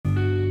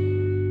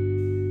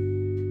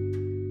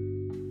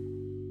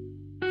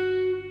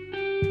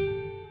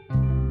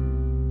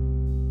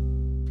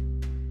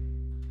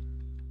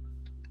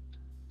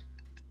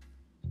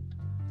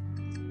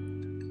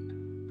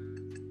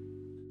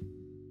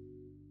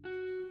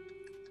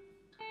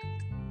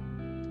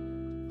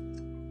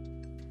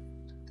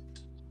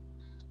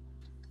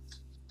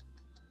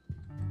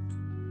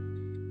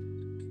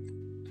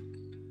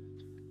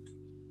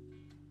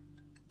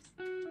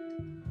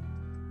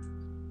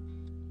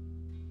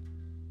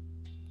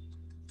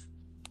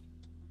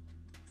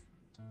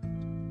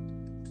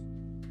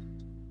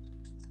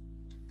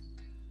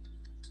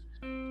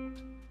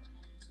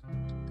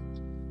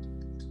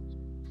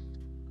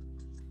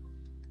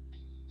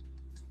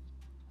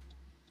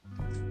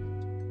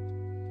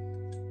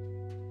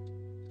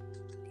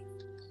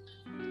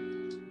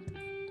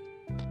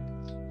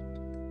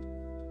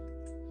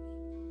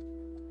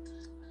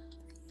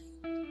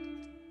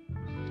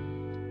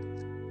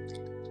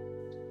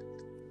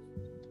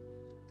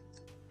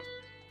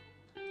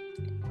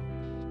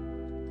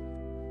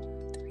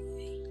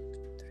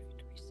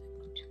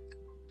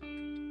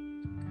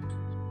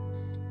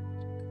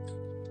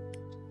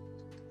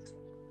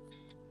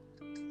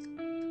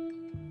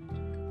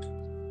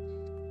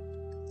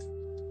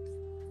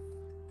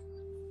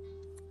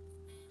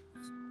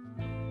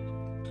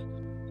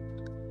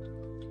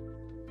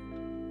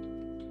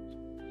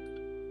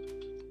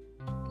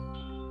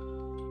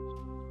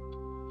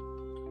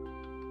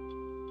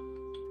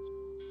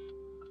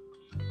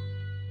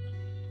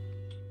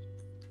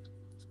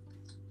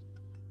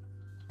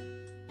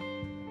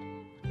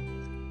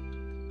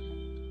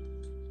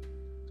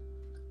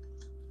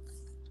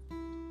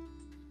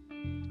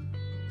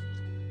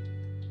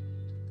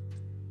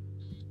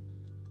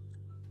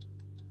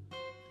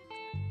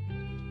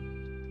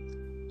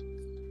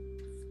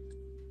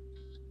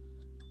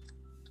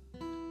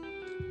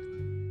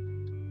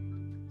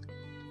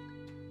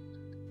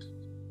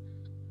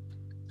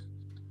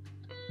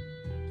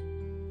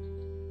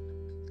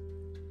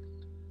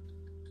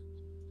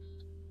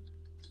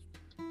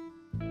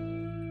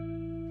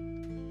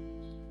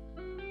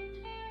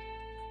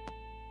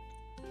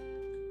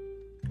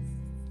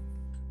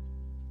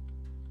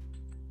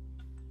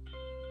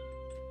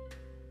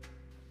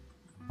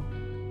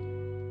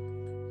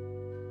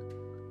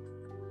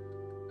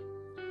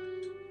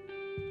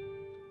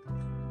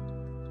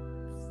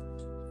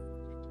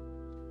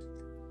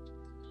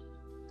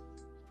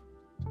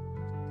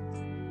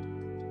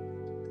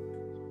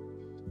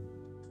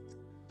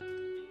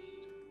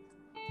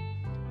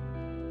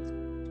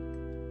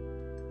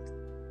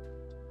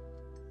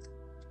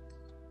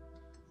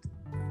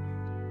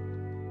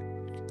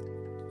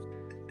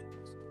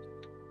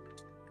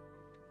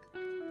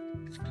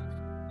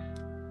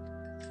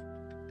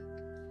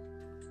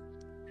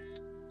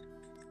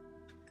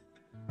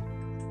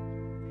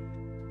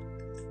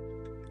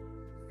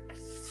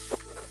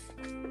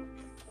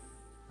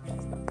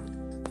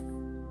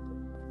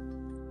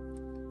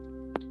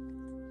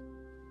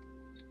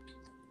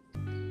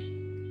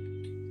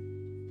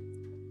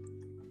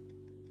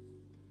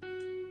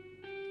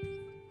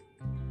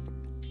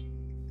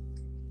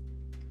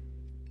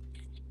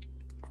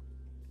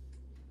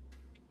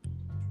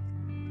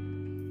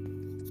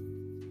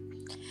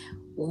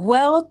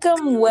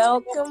Welcome,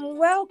 welcome,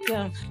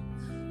 welcome.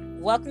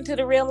 Welcome to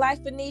the Real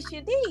Life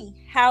Phoniex D.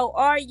 How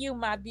are you,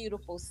 my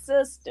beautiful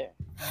sister?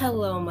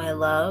 Hello, my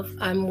love.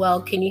 I'm well.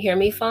 Can you hear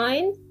me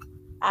fine?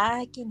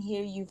 I can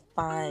hear you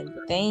fine.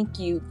 Thank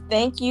you.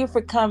 Thank you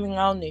for coming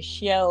on the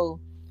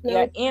show.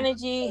 Your No.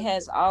 energy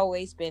has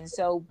always been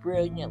so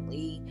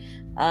brilliantly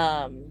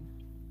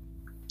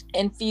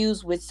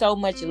infused with so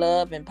much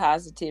love and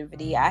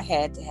positivity. I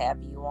had to have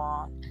you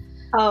on.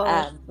 Oh,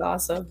 Um,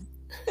 awesome.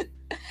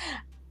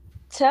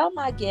 Tell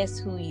my guests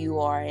who you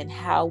are and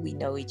how we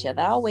know each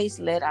other. I always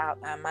let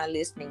my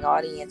listening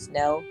audience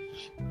know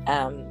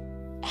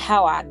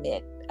how I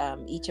met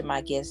each of my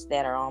guests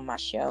that are on my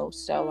show.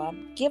 So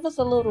give us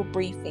a little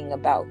briefing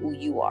about who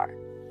you are.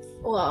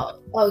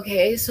 Well,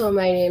 okay. So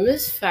my name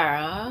is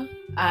Farah.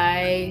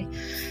 I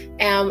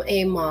am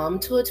a mom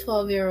to a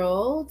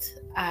 12-year-old.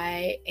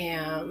 I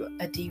am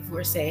a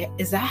divorcee.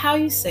 Is that how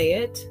you say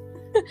it?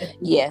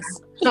 Yes.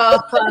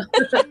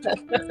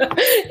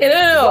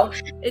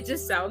 It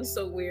just sounds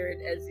so weird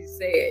as you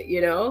say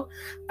it.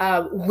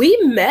 We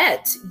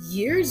met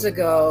years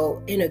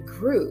ago in a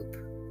group.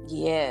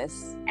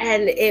 Yes.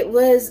 And it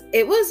was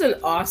an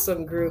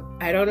awesome group.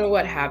 I don't know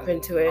what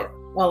happened to it.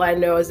 All I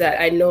know is that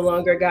I no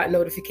longer got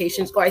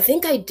notifications, or I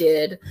think I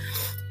did.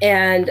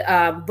 And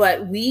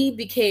but we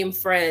became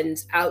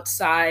friends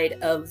outside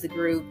of the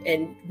group,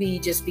 and we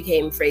just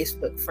became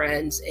Facebook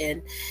friends.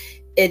 And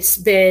it's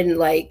been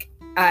like,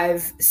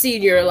 I've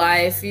seen your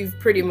life, you've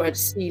pretty much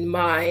seen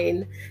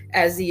mine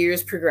as the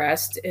years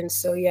progressed. And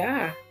so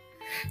yeah,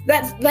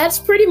 that's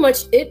pretty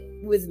much it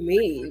with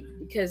me,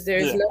 because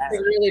there's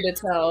nothing really to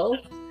tell.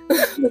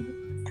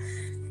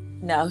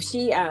 No,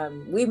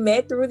 we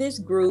met through this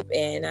group,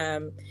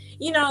 and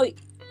in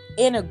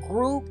a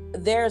group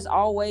there's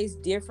always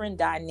different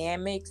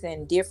dynamics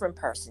and different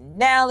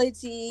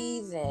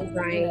personalities,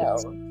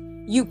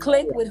 and you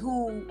click with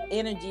who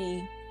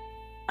energy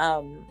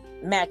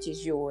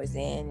matches yours,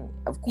 and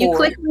of course you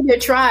click with your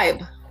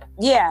tribe.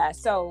 Yeah,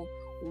 so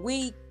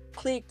we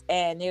clicked,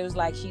 and it was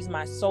like, she's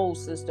my soul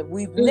sister.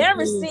 We've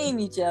never seen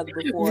each other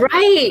before,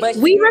 right? But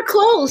we were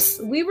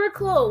close. We were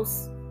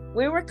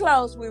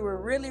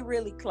really,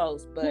 really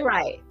close. But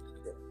right,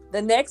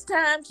 the next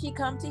time she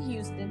comes to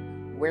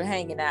Houston, we're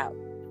hanging out.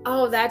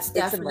 Oh, that's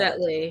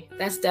definitely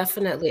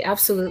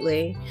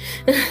absolutely.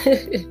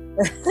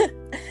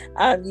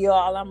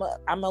 Y'all,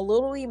 I'm a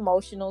little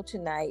emotional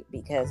tonight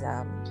because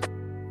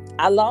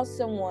I lost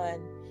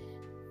someone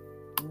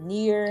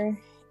near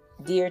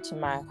dear to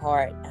my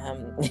heart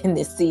in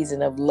this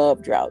season of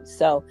love drought.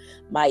 So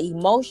my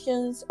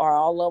emotions are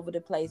all over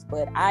the place,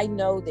 but I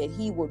know that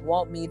he would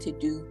want me to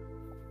do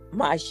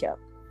my show.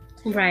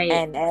 Right.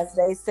 And as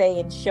they say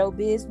in show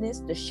business,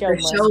 the show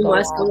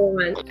must go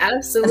on.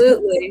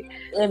 Absolutely.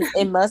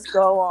 it must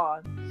go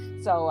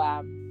on. So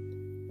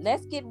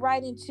let's get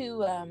right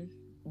into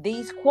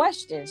these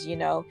questions.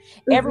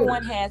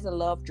 Everyone has a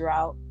love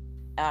drought,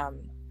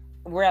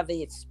 whether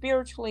it's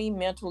spiritually,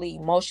 mentally,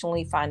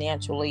 emotionally,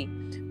 financially.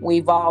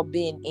 We've all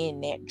been in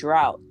that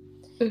drought.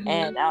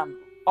 And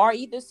or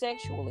either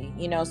sexually.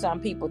 Some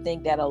people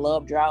think that a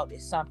love drought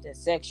is something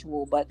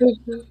sexual, but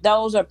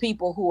those are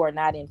people who are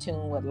not in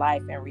tune with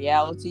life and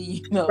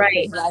reality.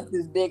 Right. Life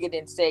is bigger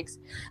than sex.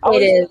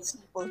 It is.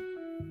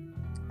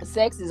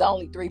 Sex is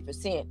only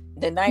 3%.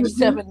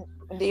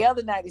 The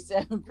other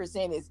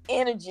 97% is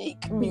energy,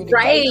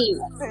 communication,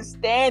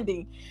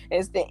 understanding.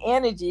 It's the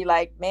energy.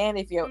 Like, man,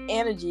 if your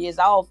energy is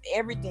off,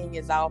 everything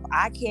is off.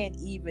 I can't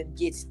even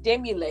get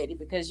stimulated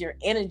because your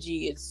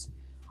energy is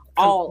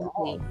all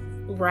off.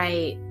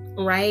 Right.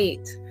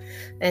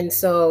 And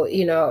so,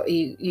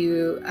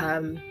 you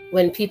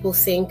when people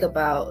think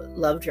about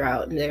love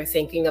drought and they're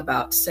thinking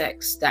about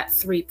sex, that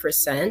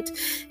 3%,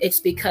 it's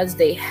because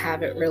they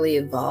haven't really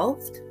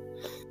evolved.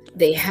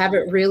 They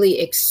haven't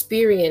really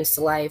experienced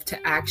life to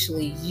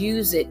actually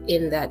use it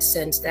in that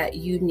sense that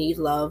you need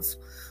love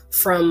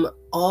from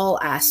all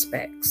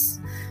aspects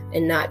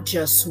and not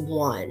just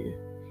one.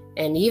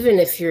 And even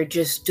if you're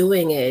just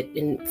doing it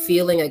and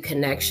feeling a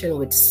connection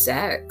with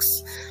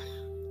sex,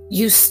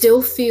 you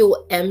still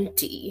feel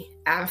empty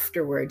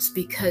afterwards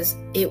because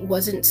it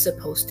wasn't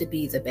supposed to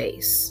be the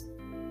base.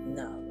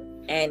 No.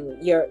 And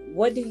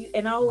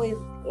I always,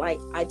 like,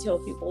 I tell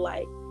people,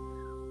 like,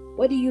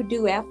 what do you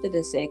do after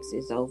the sex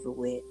is over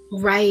with?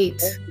 Right.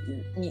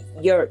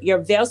 Your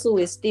vessel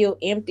is still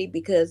empty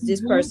because this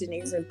person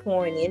isn't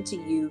pouring into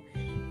you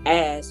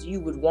as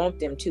you would want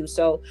them to.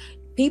 So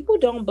people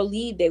don't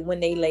believe that when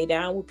they lay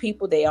down with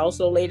people, they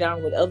also lay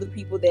down with other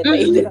people that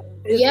lay down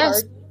with this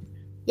person.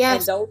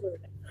 Yes.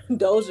 And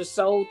those are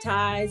soul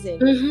ties,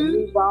 and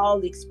we've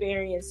all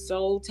experienced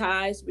soul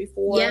ties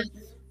before. Yes.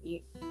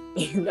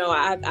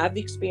 I've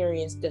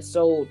experienced the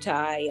soul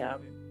tie,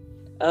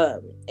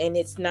 and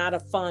it's not a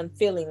fun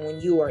feeling when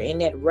you are in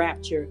that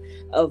rapture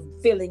of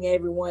feeling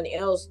everyone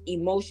else's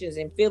emotions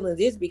and feelings.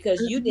 It's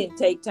because you didn't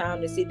take time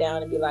to sit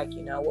down and be like,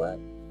 you know what?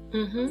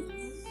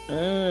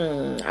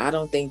 I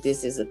don't think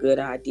this is a good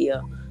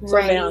idea. So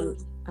now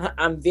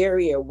I'm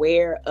very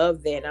aware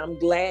of that. I'm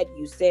glad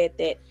you said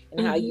that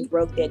and how you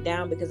broke that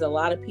down, because a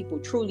lot of people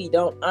truly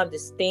don't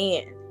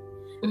understand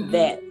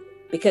that,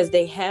 because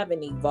they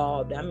haven't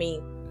evolved. I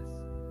mean,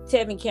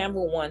 Tevin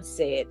Campbell once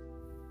said,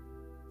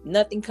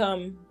 nothing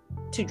come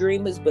to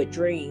dreamers but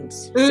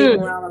dreams.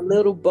 Sitting around a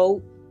little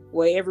boat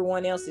where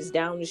everyone else is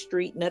down the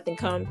street, nothing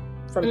come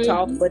from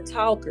talk but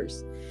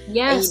talkers.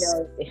 Yes.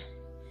 And,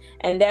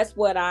 and that's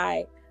what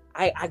I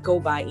go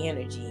by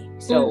energy.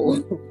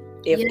 So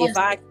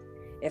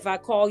if I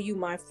call you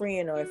my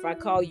friend, or if I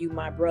call you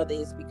my brother,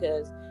 it's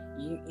because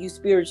you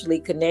spiritually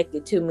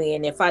connected to me.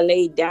 And if I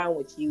laid down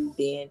with you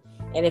then,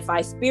 and if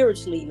I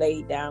spiritually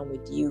laid down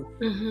with you,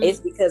 it's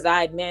because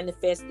I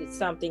manifested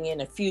something in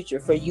the future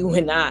for you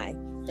and I.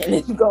 And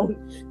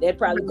that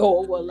probably go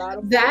over a lot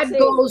of that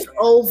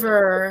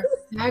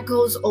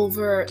goes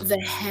over the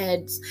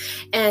heads,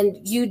 and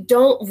you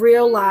don't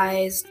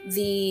realize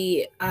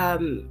the I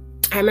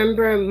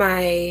remember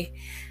my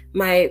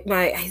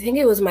I think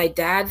it was my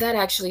dad that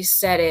actually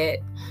said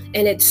it,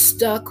 and it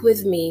stuck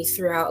with me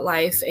throughout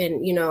life.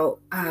 And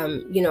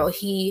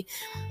he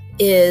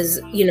is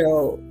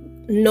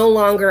no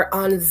longer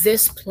on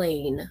this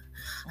plane.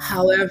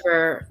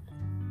 However,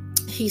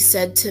 he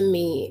said to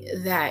me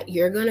that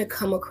you're going to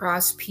come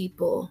across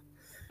people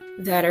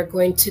that are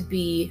going to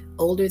be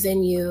older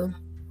than you,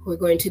 who are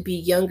going to be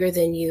younger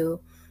than you,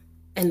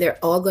 and they're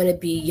all going to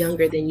be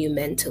younger than you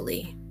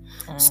mentally.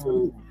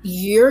 So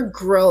your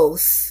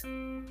growth,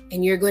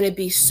 and you're going to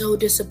be so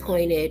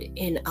disappointed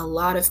in a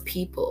lot of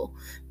people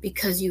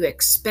because you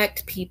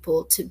expect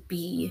people to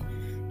be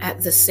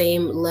at the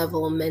same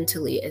level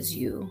mentally as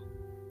you.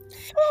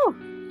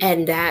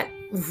 And that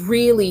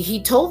really,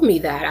 he told me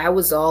that. I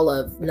was all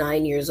of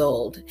 9 years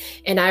old.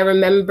 And I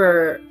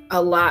remember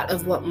a lot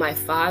of what my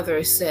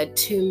father said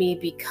to me,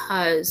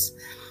 because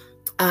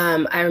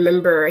I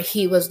remember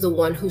he was the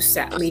one who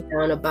sat me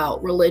down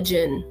about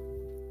religion.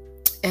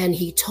 And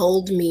he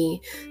told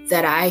me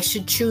that I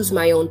should choose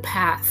my own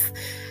path.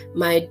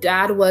 My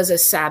dad was a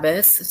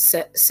Sabbath,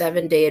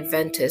 7-day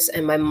Adventist,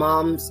 and my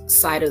mom's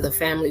side of the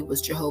family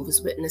was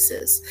Jehovah's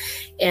Witnesses.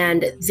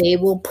 And they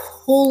will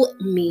pull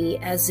me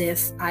as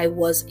if I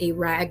was a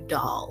rag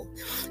doll.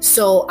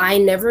 So I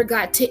never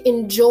got to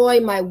enjoy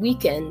my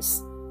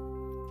weekends,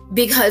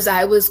 because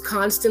I was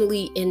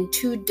constantly in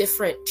 2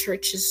 different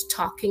churches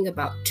talking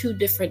about 2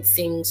 different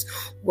things,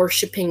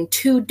 worshiping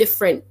 2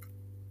 different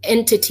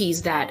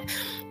entities that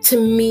to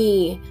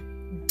me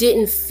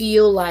didn't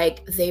feel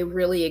like they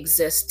really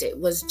exist. It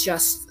was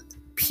just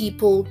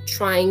people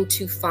trying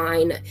to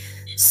find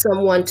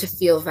someone to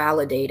feel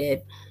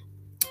validated.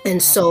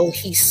 And so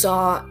he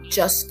saw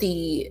just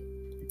the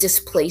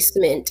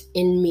displacement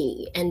in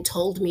me and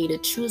told me to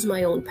choose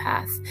my own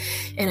path.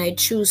 And I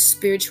choose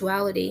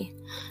spirituality.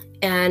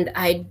 And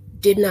I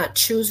did not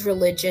choose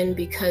religion,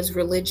 because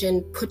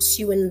religion puts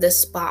you in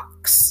this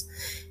box.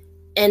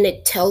 And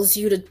it tells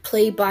you to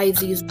play by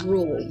these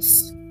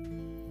rules.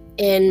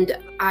 And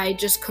I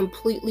just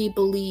completely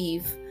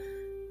believe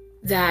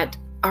that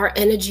our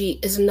energy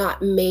is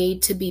not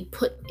made to be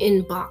put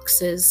in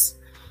boxes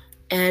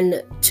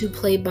and to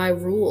play by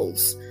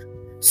rules.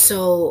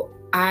 So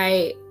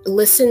I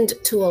listened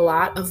to a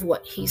lot of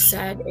what he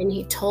said, and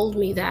he told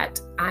me that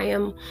I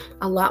am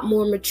a lot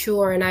more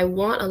mature and I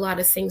want a lot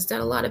of things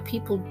that a lot of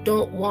people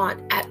don't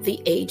want at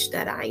the age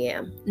that I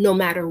am, no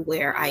matter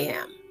where I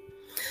am.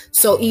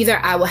 So either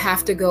I will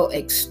have to go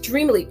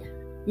extremely,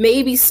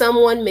 maybe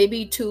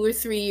 2 or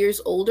 3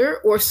 years older,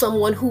 or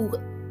someone who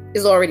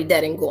is already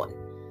dead and gone.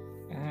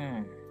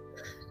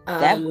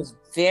 That was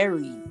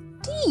very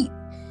deep.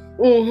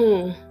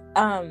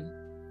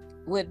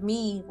 With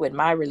me, with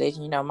my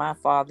religion, my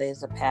father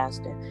is a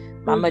pastor.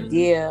 Mama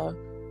dear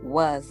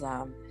was,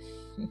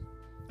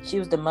 she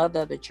was the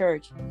mother of the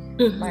church.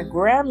 My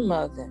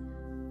grandmother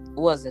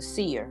was a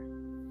seer.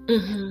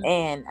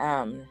 And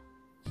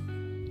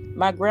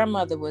my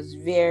grandmother was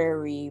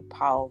very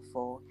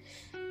powerful.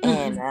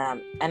 And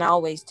I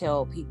always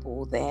tell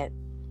people that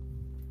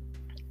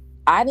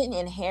I didn't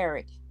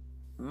inherit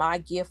my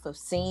gift of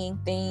seeing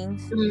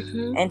things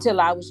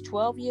until I was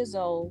 12 years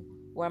old,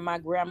 where my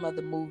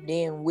grandmother moved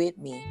in with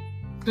me.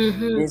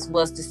 This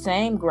was the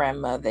same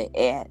grandmother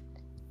at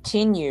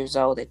 10 years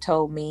old that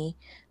told me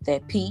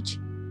that, Peach,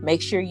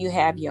 make sure you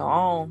have your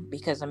own,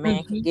 because a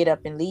man can get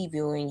up and leave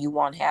you and you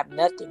won't have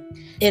nothing.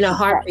 In a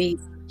heartbeat.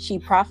 She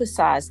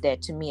prophesied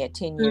that to me at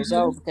 10 years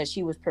old, because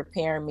she was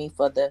preparing me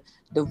for the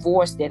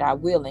divorce that I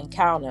will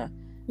encounter.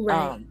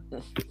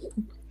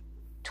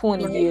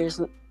 20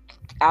 years,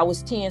 I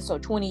was 10, so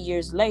 20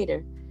 years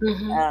later,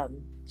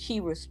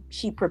 she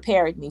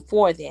prepared me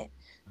for that.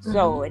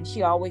 So, and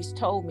she always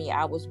told me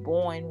I was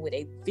born with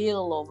a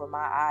veil over my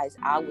eyes.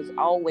 I was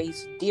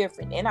always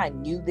different, and I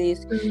knew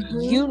this.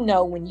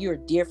 When you're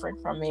different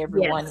from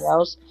everyone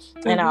else.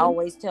 And I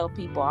always tell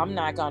people, I'm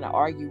not going to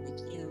argue with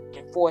you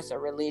and force a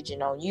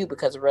religion on you,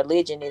 because a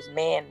religion is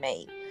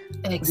man-made.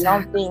 The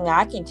only thing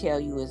I can tell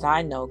you is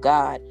I know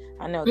God.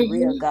 I know the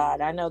real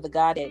God. I know the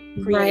God that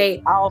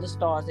created all the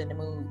stars and the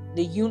moon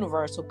the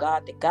universal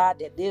God, the God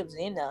that lives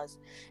in us.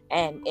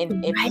 And if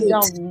you Right.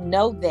 don't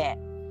know that,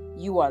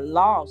 you are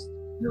lost.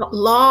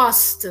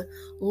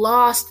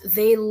 Lost.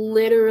 They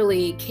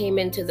literally came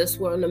into this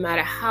world. No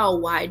matter how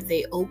wide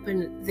they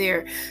open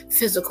their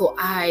physical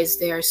eyes,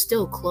 they are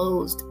still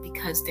closed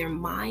because their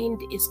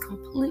mind is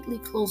completely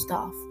closed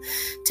off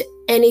to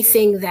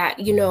anything that,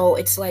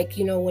 it's like,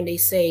 when they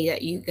say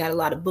that you got a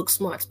lot of book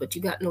smarts, but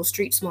you got no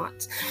street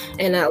smarts.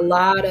 And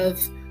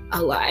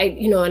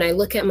and I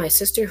look at my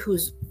sister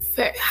who's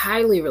very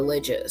highly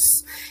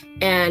religious,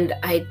 and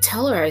I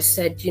tell her, I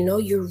said,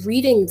 you're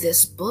reading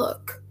this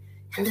book,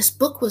 and this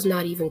book was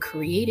not even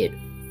created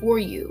for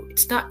you.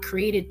 It's not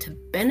created to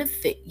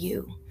benefit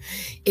you.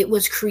 It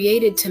was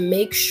created to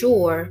make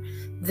sure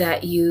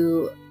that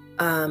you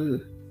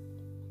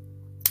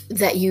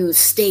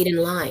stayed in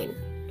line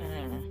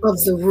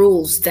of the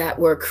rules that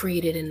were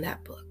created in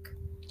that book.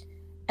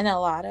 And a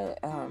lot of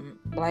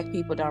Black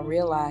people don't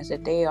realize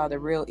that they are the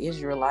real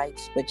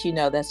Israelites. But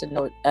that's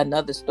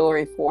another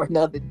story for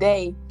another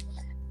day.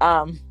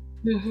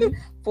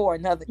 For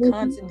another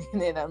continent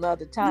and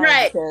another time,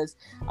 right. Because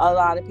a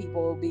lot of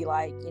people will be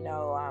like,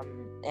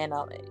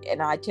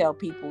 and I tell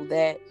people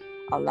that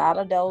a lot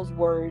of those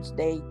words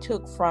they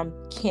took from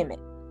Kemet,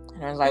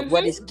 and I was like,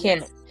 what is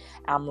Kemet?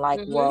 I'm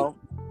like, well,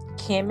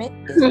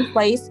 Kemet is a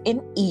place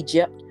in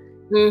Egypt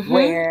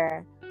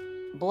where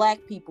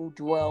Black people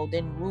dwelled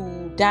and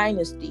ruled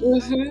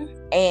dynasties,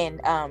 and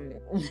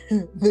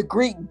the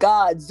Greek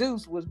god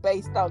Zeus was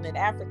based on an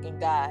African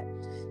god.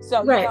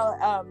 So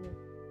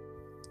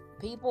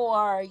people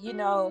are,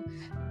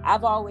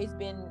 I've always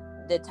been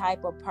the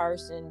type of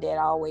person that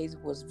always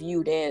was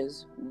viewed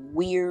as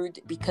weird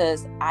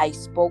because I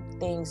spoke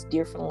things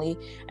differently,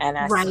 and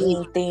I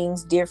seen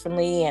things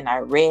differently, and I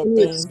read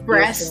things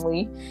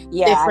differently.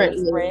 Yeah, I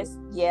express.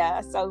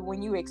 Yeah, so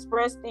when you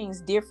express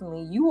things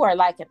differently, you are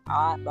like an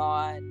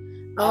oddball.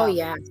 Oh,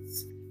 yes.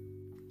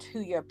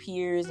 To your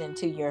peers and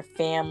to your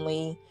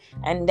family,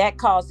 and that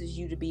causes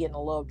you to be in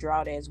a love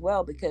drought as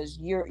well, because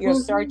you're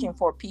searching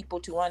for people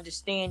to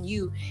understand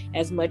you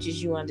as much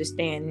as you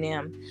understand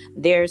them.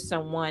 There's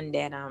someone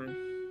that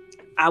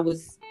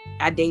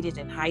I dated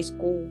in high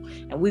school,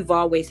 and we've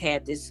always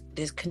had this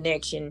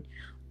connection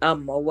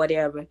or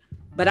whatever,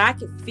 but I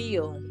could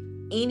feel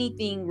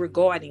anything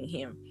regarding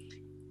him.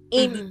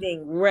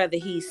 Anything, whether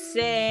he's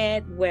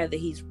sad, whether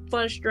he's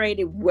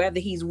frustrated, whether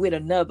he's with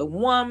another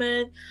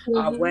woman,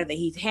 or whether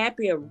he's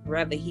happy, or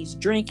whether he's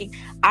drinking,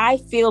 I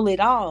feel it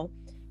all.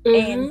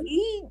 And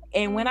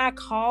when I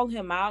call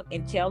him out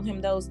and tell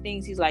him those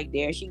things, he's like,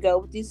 there she go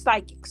with this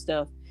psychic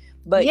stuff.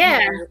 But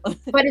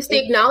but it's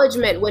the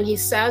acknowledgement when he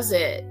says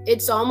it.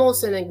 It's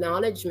almost an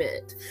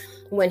acknowledgement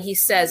when he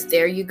says,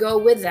 there you go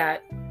with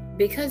that,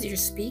 because you're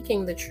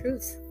speaking the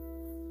truth.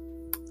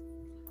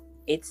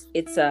 It's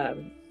a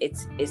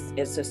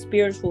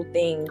spiritual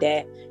thing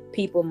that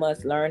people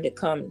must learn to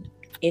come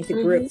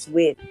into grips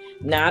with.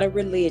 Not a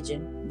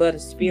religion, but a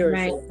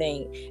spiritual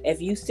thing.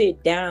 If you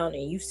sit down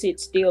and you sit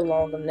still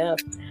long enough,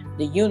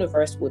 the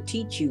universe will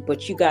teach you,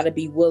 but you got to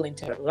be willing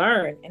to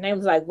learn. And I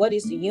was like, what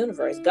is the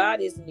universe?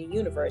 God isn't the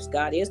universe.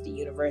 God is the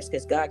universe,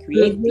 because God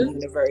created the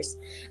universe.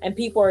 And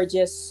people are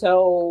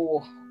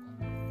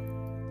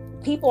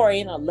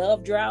in a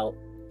love drought.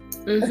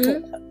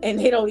 And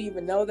they don't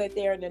even know that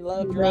they're in a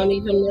love drought. Don't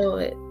even know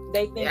it.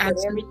 They think that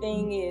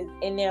everything is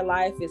in their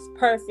life is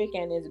perfect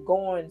and is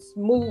going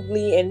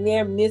smoothly, and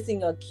they're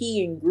missing a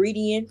key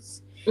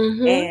ingredients.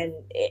 And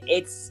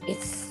it's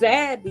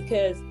sad,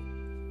 because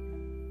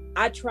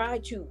I try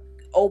to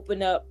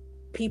open up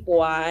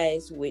people's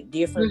eyes with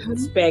different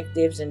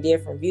perspectives and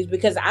different views,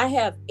 because I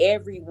have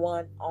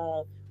everyone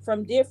on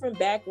from different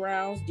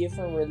backgrounds,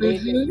 different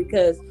religions,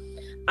 because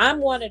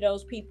I'm one of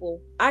those people.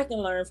 I can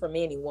learn from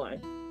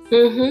anyone.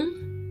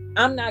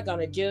 I'm not going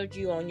to judge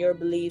you on your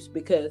beliefs,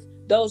 because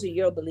those are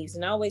your beliefs.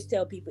 And I always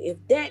tell people, if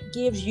that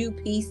gives you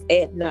peace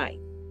at night,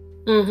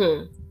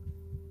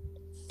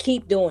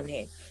 keep doing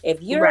it.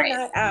 If you're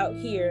not out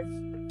here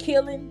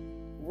killing,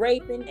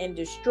 raping, and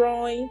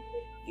destroying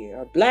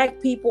Black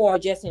people, or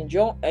just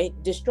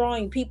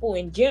destroying people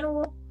in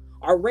general,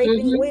 or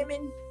raping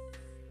women,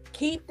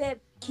 keep that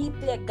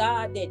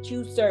God that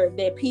you serve,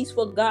 that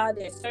peaceful God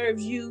that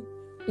serves you.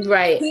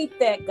 Keep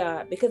that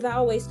God, because I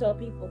always tell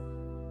people,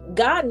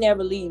 God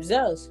never leaves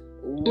us.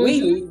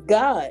 We leave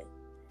God.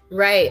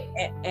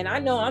 And I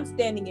know I'm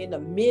standing in the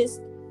midst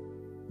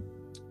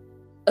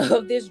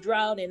of this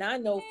drought, and I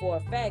know for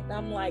a fact,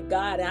 I'm like,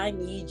 God, I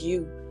need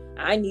you.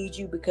 I need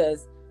you,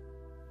 because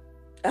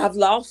I've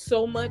lost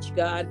so much,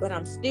 God, but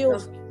I'm still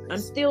standing. I'm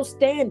still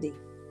standing.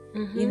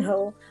 And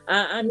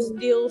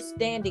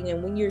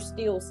when you're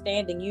still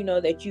standing, you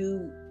know that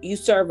you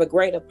serve a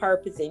greater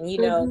purpose,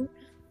 and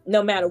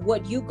no matter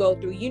what you go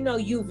through,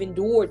 you've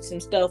endured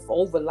some stuff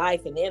over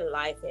life and in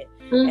life,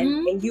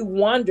 and you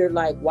wonder,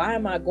 like, why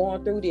am I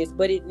going through this?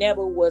 But it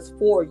never was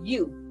for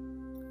you.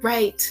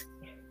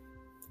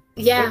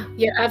 Yeah,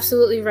 you're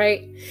absolutely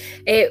right.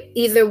 It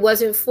either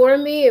wasn't for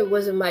me, it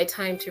wasn't my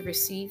time to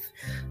receive,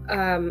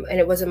 and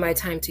it wasn't my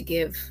time to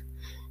give.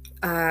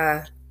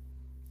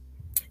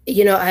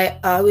 You know, I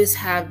always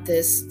have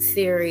this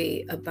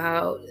theory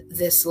about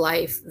this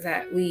life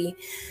that we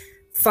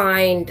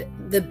find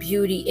the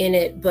beauty in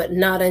it, but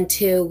not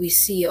until we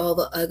see all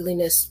the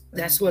ugliness.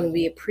 That's when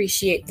we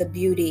appreciate the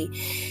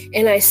beauty.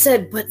 And I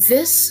said, but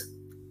this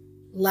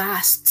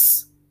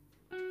lasts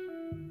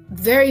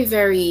very,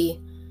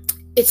 very,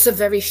 it's a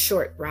very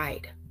short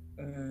ride.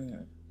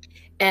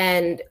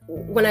 And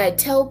when I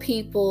tell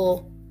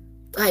people,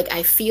 like,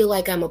 I feel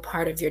like I'm a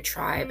part of your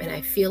tribe and I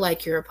feel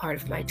like you're a part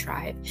of my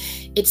tribe,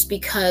 it's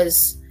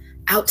because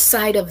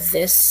outside of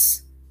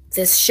this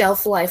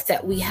shelf life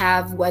that we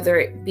have, whether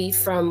it be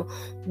from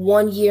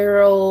 1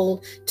 year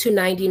old to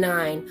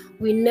 99,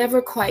 we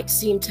never quite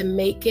seem to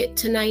make it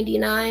to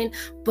 99,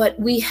 but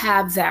we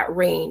have that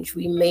range.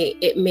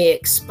 It may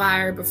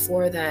expire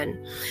before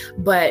then,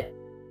 but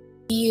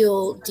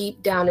feel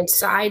deep down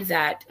inside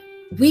that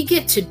we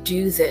get to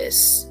do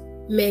this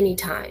many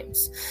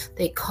times.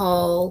 They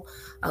call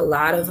a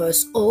lot of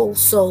us old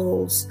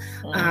souls.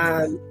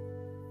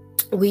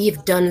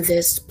 We've done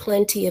this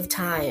plenty of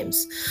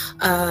times.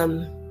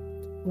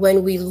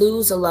 When we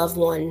lose a loved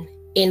one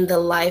in the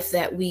life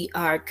that we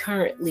are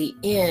currently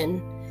in,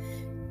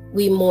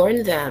 we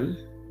mourn them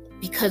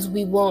because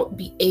we won't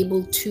be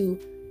able to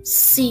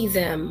see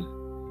them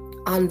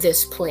on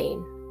this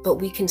plane, but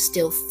we can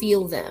still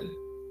feel them.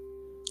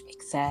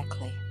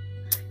 Exactly.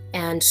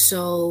 And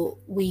so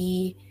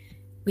we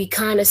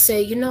kind of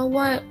say, you know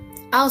what,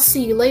 I'll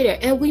see you later,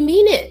 and we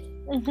mean it.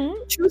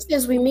 Truth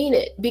is, we mean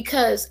it,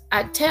 because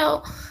I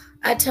tell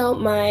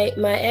my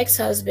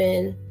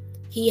ex-husband,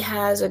 he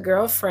has a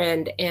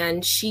girlfriend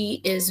and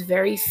she is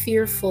very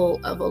fearful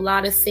of a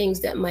lot of things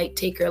that might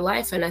take her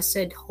life. And I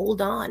said,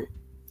 hold on,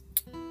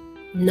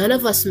 none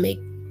of us make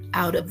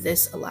out of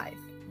this alive.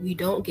 We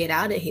don't get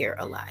out of here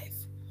alive.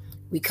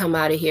 We come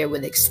out of here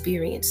with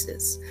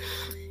experiences.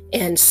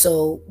 And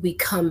so we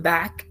come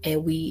back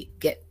and we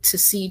get to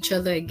see each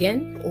other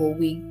again, or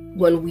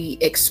when we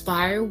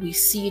expire, we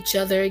see each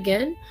other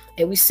again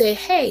and we say,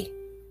 hey,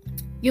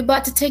 you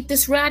about to take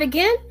this ride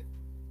again?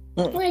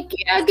 Like,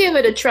 yeah, I'll give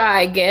it a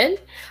try again.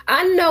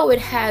 I know it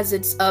has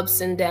its ups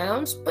and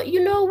downs, but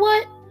you know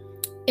what?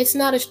 It's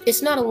not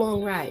a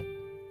long ride.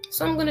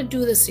 So I'm going to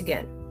do this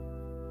again.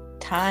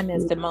 Time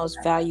is the most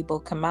valuable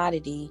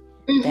commodity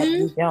that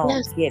you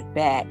don't get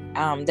back.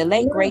 The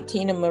late great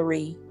Tina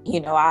Marie,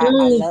 I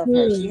love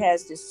her. She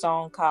has this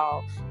song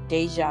called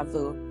Deja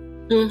Vu.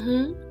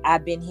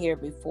 I've been here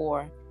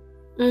before.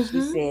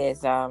 She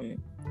says,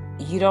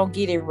 you don't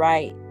get it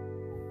right.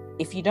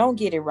 If you don't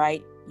get it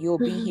right, you'll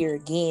be here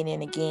again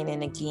and again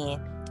and again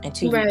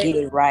until you get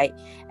it right.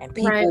 And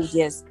people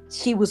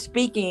she was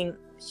speaking,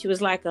 she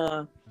was like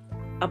a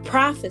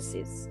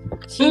prophetess.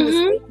 She was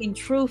speaking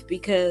truth,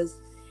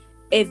 because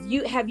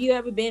have you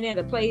ever been at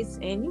a place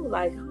and you were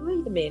like, oh,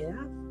 wait a minute,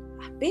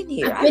 I've been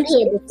here. I've been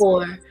here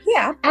before.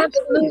 Yeah,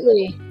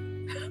 absolutely.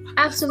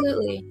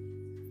 Absolutely.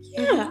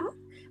 Yeah,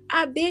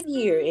 I've been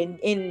here. And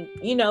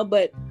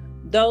but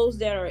those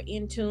that are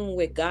in tune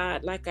with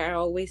God, like I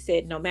always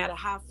said, no matter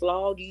how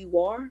flawed you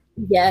are,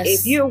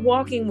 if you're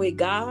walking with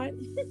God,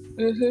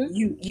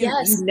 you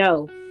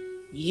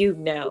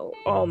know.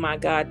 Oh my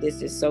God,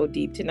 this is so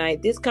deep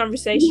tonight. This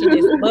conversation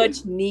is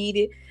much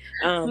needed.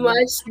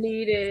 Much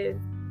needed.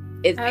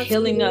 It's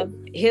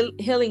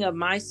healing of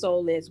my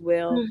soul as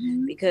well,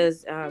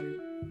 because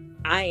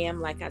I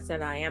am, like I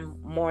said, I am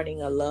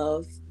mourning a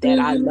love that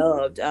I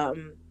loved.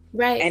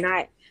 And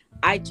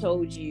I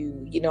told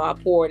you, I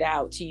poured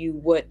out to you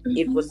what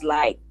it was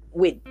like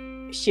with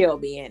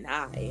Shelby and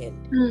I,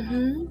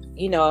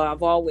 and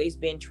I've always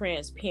been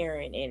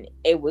transparent, and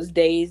it was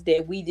days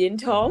that we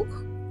didn't talk.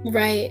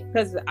 Right.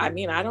 Because I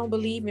don't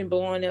believe in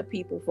blowing up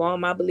people's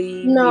phone. I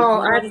believe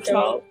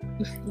talk.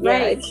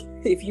 Right.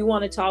 If you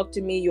want to talk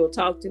to me, you'll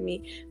talk to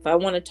me. If I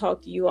want to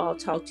talk to you, I'll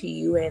talk to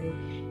you.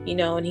 And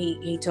and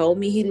he told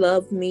me he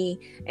loved me,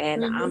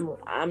 and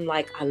I'm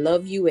like, I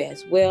love you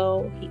as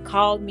well. He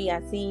called me.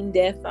 I seen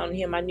death on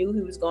him. I knew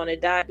he was going to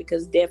die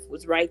because death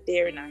was right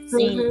there, and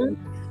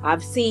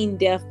I've seen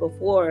death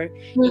before.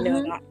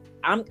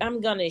 I'm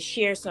going to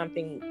share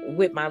something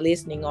with my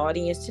listening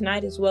audience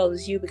tonight, as well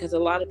as you, because a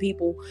lot of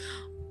people,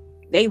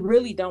 they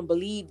really don't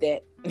believe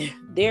that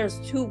there's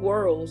two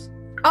worlds.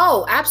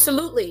 Oh,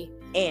 absolutely.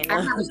 And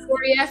I have a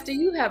story after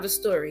you have a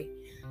story.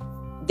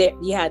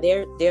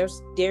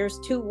 There's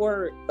two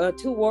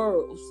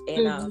worlds.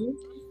 And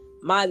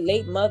my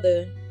late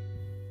mother,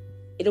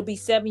 it'll be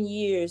 7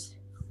 years,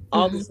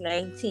 August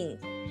 19th.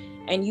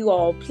 And you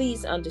all,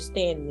 please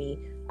understand me.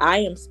 I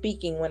am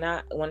speaking when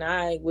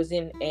I was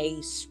in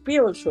a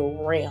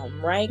spiritual realm,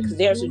 right? Because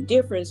there's a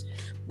difference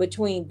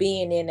between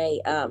being in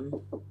a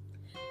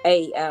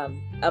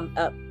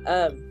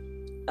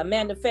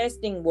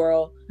manifesting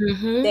world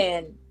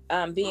than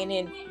being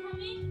in.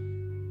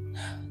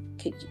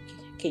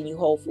 Can you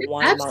hold for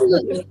one moment?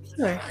 Absolutely.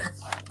 Sure.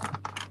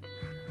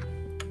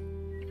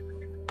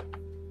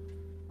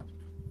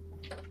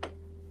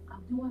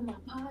 I'm doing my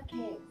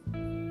podcast.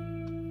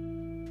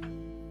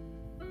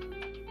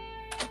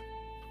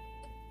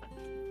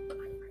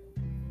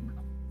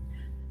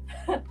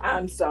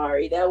 I'm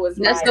sorry. That was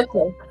That's my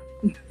okay.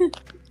 that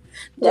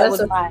That's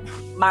was okay.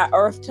 my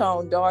earth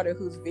tone daughter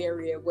who's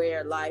very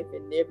aware of life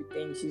and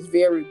everything. She's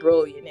very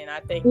brilliant, and I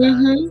thank God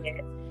for Mm-hmm.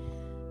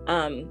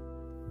 that.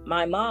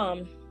 My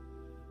mom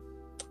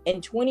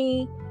in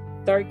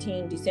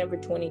 2013, December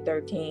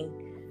 13th,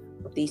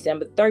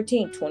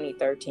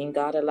 2013,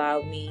 God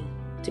allowed me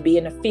to be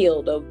in a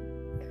field of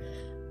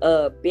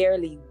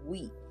barely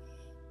wheat.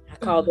 I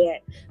call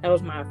that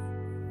was my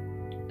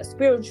a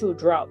spiritual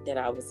drought that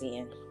I was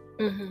in.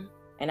 Mm-hmm.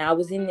 And I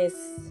was in this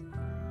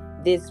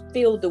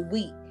field of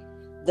wheat.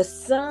 The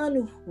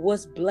sun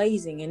was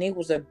blazing, and it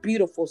was a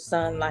beautiful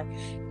sunlight.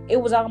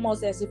 It was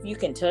almost as if you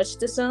can touch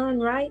the sun,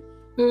 right?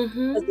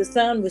 Mm-hmm. Because the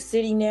sun was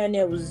sitting there, and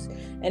there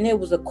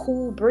was a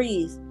cool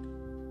breeze.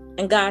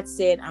 And God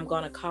said, "I'm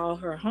gonna call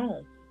her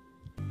home."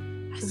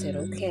 I said,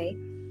 "Okay."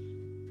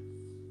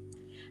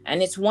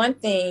 And it's one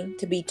thing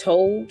to be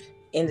told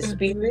in the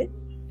spirit,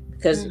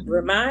 because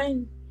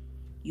remind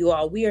you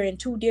all, we are in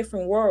two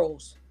different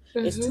worlds.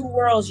 It's two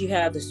worlds. You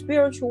have the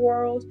spiritual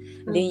world,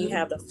 and then you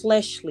have the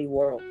fleshly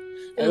world.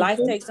 And life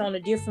takes on a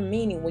different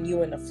meaning when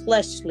you're in the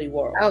fleshly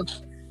world. Oh,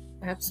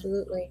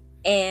 absolutely.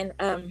 And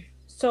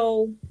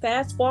so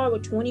fast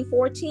forward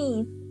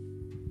 2014,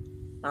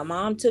 my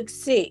mom took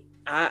sick.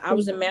 I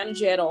was a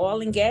manager at an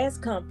oil and gas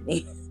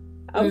company.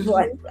 I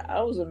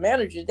was a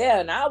manager there,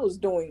 and I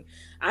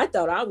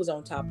thought I was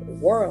on top of the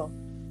world.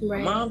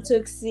 Right. My mom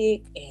took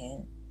sick,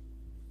 and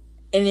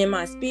in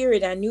my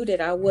spirit, I knew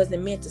that I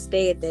wasn't meant to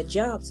stay at that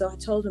job. So I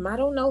told him, I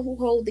don't know who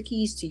holds the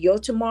keys to your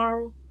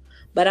tomorrow,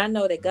 but I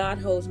know that God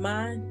holds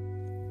mine.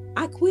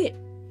 I quit.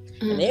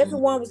 And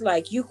everyone was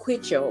like, you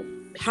quit your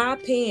high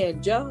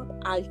paying job?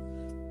 I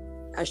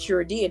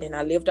sure did. And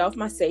I lived off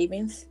my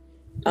savings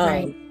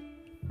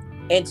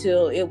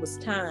until it was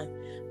time.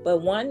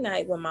 But one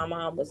night when my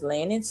mom was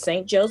laying in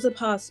St. Joseph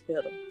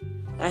Hospital,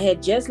 I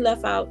had just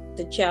left out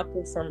the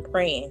chapel from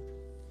praying.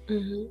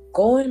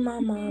 Go in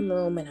my mom's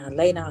room, and I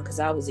lay down because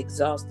I was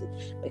exhausted,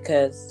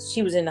 because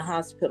she was in the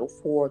hospital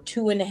for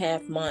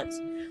 2.5 months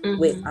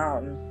with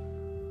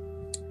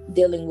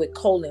dealing with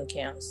colon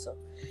cancer.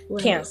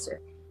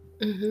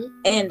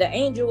 And the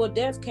angel of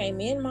death came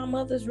in my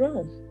mother's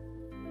room,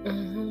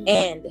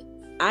 and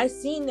I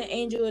seen the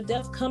angel of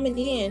death coming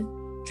in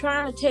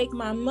trying to take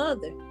my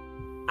mother.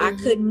 I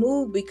couldn't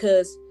move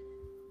because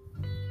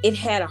it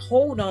had a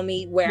hold on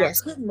me where I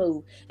couldn't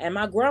move. And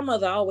my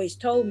grandmother always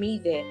told me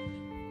that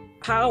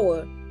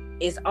power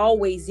is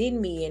always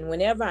in me, and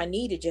whenever I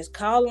need it, just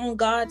call on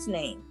God's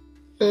name.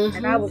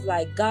 And I was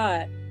like,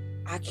 God,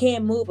 I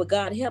can't move, but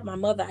God, help my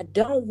mother. I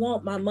don't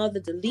want my mother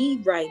to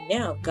leave right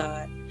now,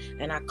 God.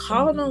 And I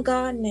called on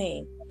God's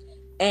name,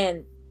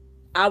 and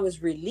I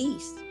was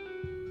released.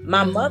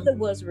 My mother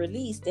was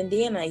released, and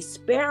then a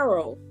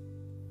sparrow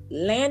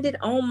landed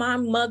on my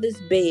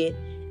mother's bed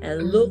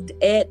and looked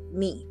at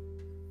me.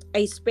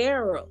 A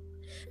sparrow.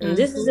 And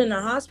this is in the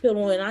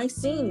hospital, and I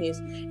seen this.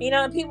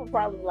 People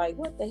probably like,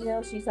 what the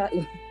hell she's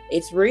talking?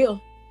 It's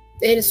real.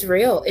 It is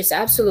real. It's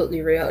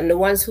absolutely real. And the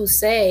ones who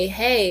say,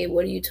 hey,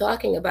 what are you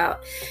talking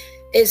about?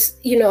 It's,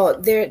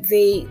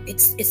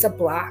 it's a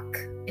block.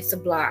 It's a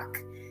block.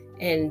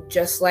 And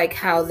just like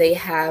how they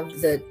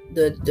have the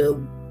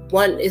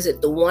one, is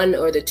it the 1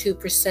 or the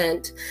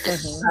 2%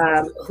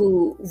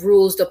 who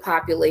rules the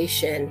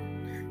population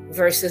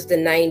versus the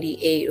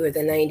 98 or the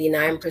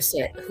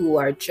 99% who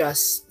are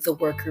just the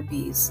worker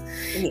bees.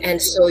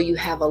 And so you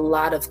have a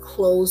lot of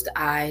closed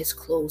eyes,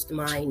 closed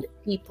mind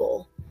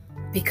people,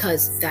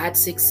 because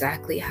that's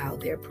exactly how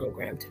they're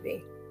programmed to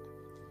be.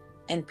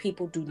 And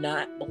people do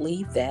not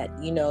believe that.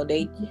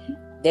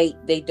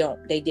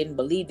 They didn't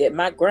believe that.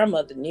 My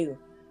grandmother knew.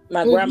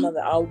 My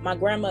grandmother,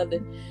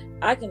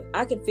 I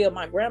can feel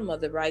my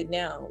grandmother right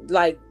now.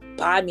 Like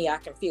by me, I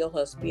can feel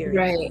her spirit.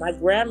 Right. My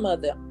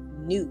grandmother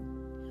knew.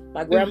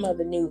 My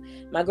grandmother knew.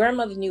 My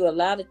grandmother knew a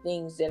lot of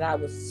things that I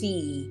would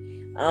see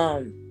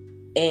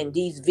in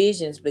these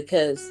visions,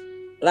 because,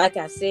 like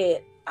I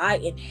said, I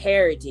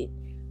inherited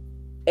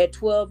at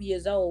 12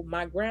 years old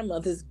my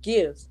grandmother's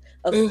gifts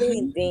of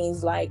seeing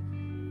things like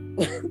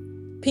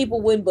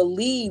people wouldn't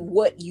believe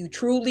what you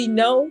truly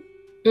know.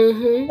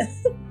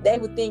 They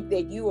would think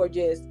that you are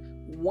just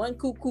one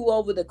cuckoo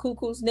over the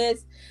cuckoo's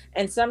nest,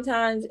 and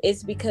sometimes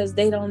it's because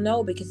they don't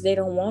know, because they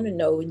don't want to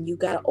know, and you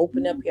got to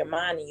open up your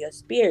mind and your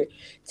spirit.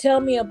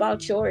 Tell me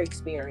about your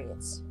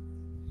experience.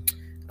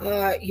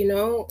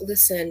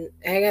 Listen,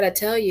 I gotta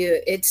tell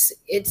you, it's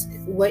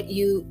what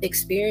you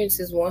experience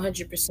is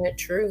 100%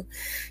 true,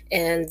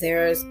 and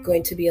there's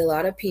going to be a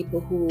lot of people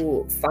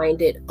who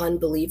find it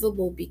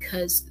unbelievable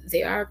because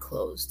they are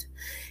closed.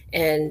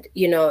 And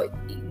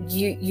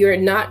you're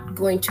not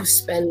going to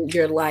spend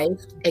your life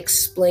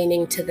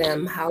explaining to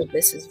them how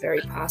this is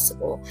very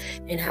possible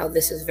and how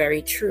this is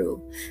very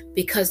true,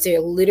 because they're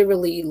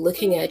literally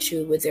looking at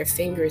you with their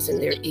fingers in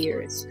their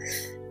ears.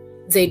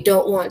 They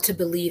don't want to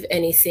believe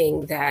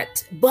anything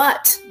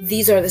but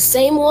these are the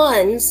same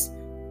ones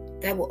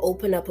that will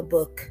open up a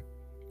book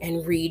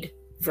and read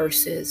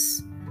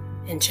verses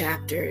and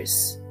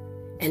chapters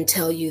and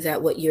tell you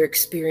that what your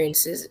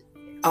experiences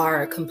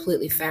are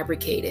completely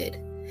fabricated.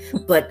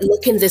 But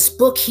look in this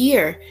book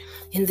here,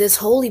 in this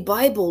Holy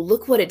Bible,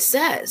 look what it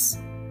says.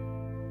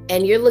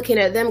 And you're looking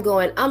at them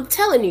going, I'm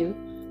telling you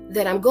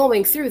that I'm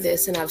going through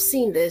this and I've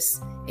seen this.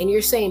 And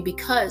you're saying,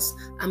 because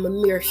I'm a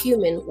mere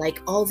human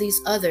like all these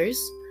others,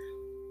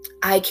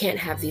 I can't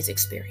have these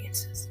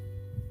experiences.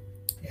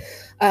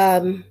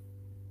 I've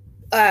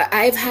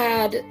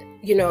had,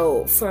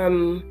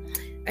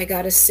 I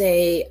gotta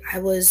say, I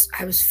was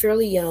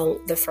fairly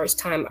young the first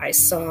time I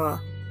saw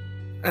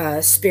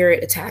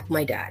spirit attack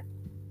my dad.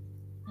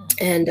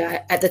 And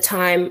at the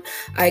time,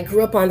 I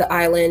grew up on the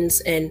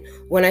islands. And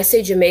when I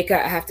say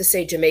Jamaica, I have to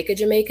say Jamaica,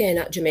 and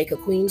not Jamaica,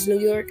 Queens, New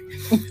York.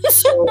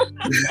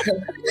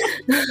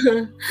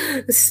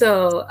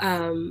 So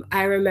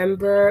I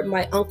remember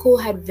my uncle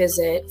had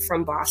visit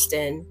from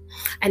Boston,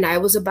 and I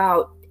was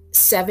about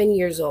 7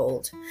 years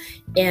old.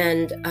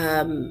 And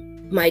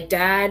my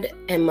dad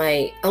and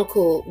my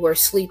uncle were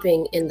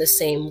sleeping in the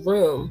same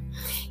room.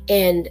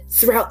 And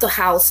throughout the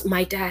house,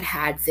 my dad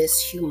had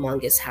this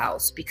humongous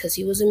house because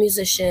he was a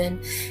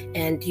musician.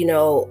 And,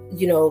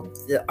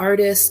 the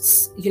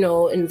artists,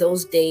 in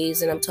those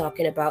days, and I'm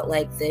talking about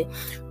like the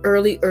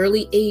early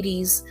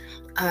 80s,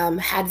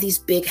 had these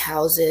big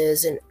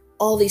houses and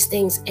all these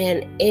things.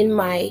 And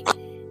I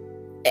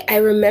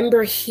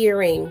remember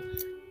hearing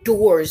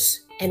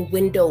doors and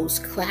windows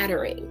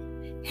clattering.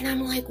 And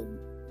I'm like,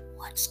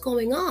 what's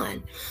going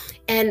on?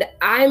 And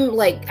I'm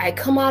like, I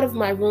come out of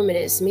my room, and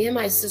it's me and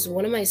my sister,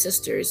 one of my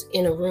sisters,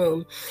 in a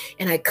room.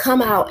 And I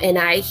come out and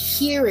I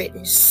hear it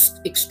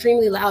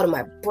extremely loud. And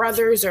my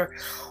brothers are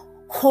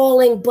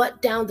hauling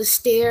butt down the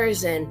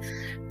stairs, and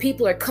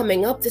people are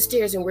coming up the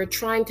stairs, and we're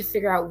trying to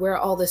figure out where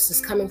all this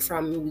is coming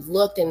from. And we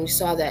looked and we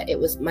saw that it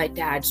was my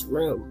dad's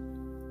room.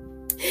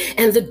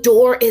 And the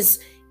door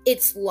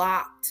it's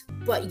locked,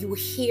 but you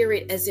hear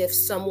it as if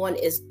someone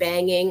is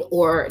banging,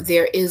 or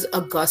there is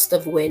a gust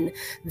of wind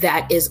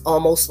that is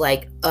almost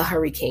like a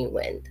hurricane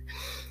wind.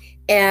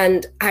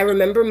 And I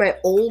remember my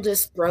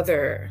oldest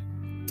brother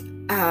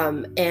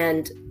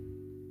and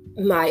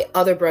my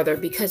other brother,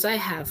 because I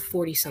have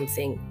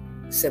 40-something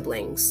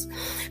siblings.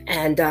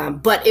 And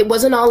but it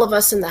wasn't all of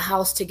us in the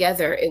house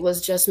together. It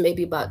was just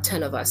maybe about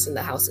 10 of us in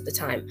the house at the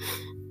time.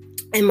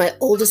 And my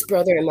oldest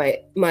brother and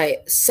my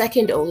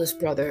second oldest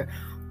brother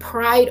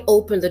pried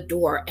open the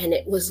door, and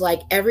it was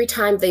like every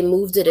time they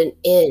moved it an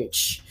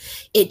inch,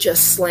 it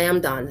just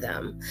slammed on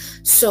them.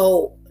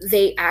 So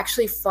they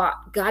actually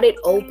got it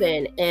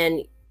open,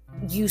 and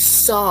you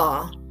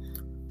saw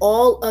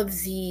all of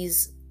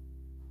these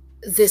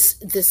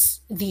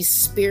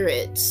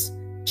spirits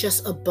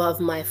just above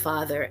my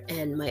father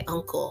and my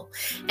uncle,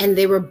 and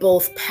they were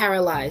both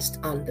paralyzed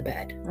on the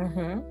bed.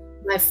 Mm-hmm.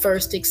 My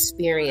first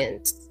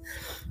experience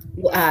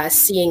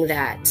seeing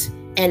that,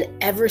 and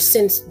ever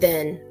since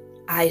then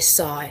I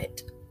saw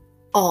it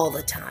all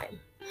the time.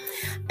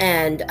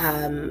 And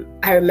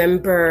I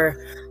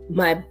remember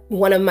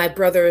one of my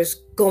brothers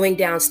going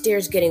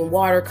downstairs, getting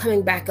water,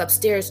 coming back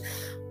upstairs,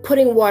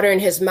 putting water in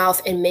his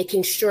mouth and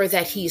making sure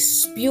that he's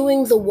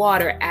spewing the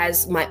water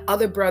as my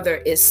other brother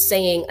is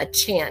saying a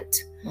chant.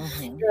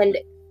 Mm-hmm. And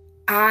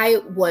I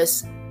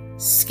was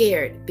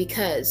scared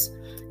because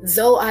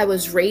though I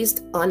was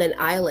raised on an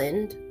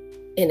island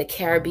in the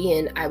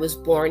Caribbean, I was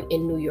born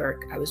in New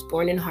York. I was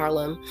born in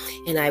Harlem,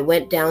 and I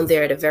went down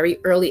there at a very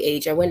early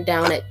age. I went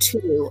down at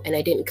 2, and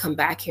I didn't come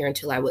back here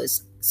until I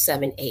was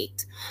 7,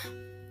 8.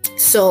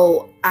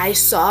 So I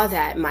saw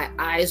that, my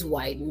eyes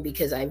widened,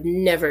 because I've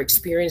never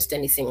experienced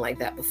anything like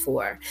that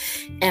before.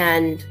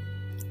 And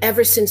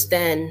ever since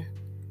then,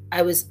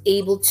 I was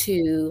able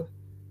to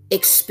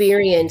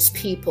experience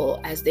people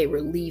as they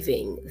were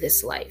leaving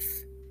this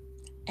life.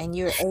 And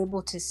you're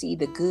able to see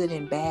the good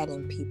and bad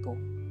in people.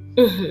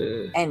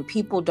 Mm-hmm. And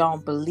people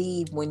don't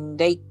believe when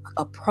they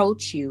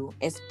approach you,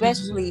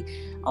 especially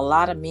a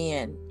lot of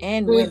men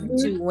and women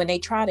too, when they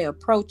try to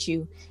approach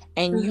you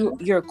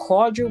and you're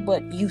cordial,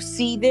 but you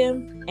see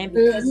them, and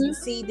because you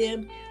see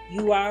them,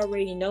 you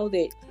already know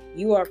that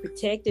you are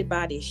protected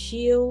by this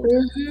shield.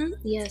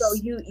 Yes. So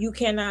you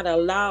cannot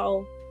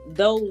allow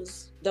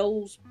those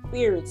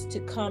spirits to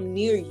come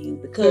near you,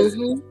 because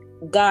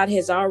God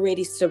has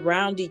already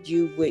surrounded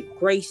you with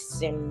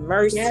grace and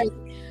mercy.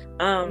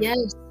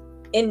 Yes.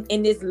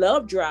 In this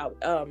love drought,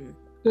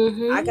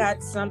 I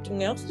got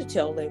something else to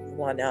tell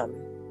everyone.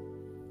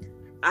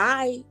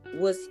 I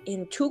was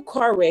in 2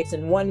 car wrecks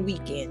in one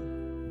weekend.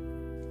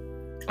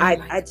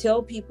 I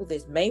tell people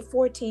this, May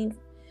 14th,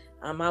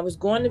 I was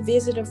going to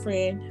visit a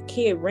friend. A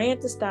kid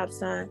ran the stop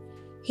sign.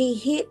 He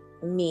hit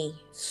me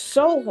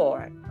so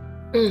hard.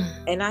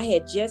 And I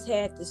had just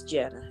had this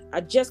Jetta.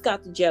 I just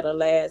got the Jetta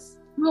last.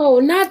 Oh,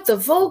 not the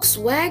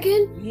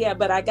Volkswagen? Yeah,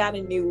 but I got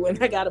a new one.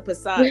 I got a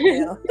Passat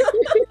now.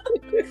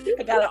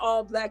 I got an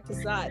all black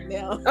Passat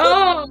now.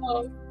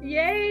 Oh,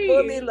 yay.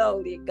 Fully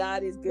loaded.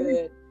 God is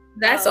good.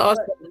 That's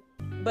awesome.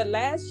 But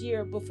last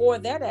year, before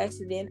that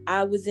accident,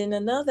 I was in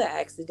another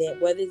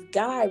accident where this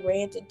guy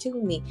ran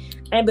into me.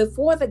 And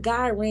before the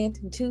guy ran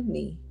into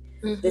me,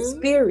 the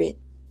Spirit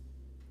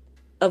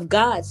of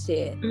God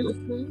said,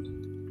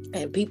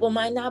 And people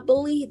might not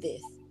believe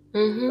this,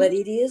 Mm-hmm. but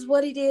it is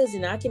what it is.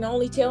 And I can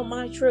only tell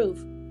my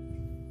truth.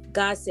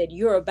 God said,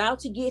 you're about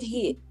to get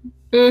hit,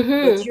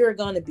 but you're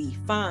going to be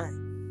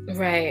fine.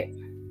 Right.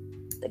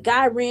 The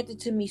guy ran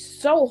into me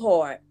so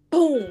hard,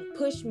 boom,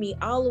 pushed me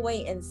all the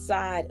way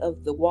inside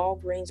of the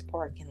Walgreens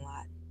parking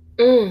lot.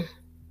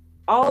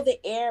 All the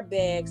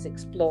airbags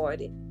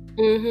exploded.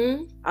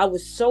 I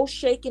was so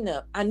shaken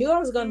up. I knew I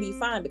was going to be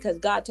fine because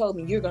God told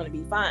me, you're going to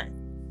be fine.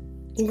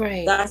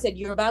 Right. God said,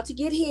 you're about to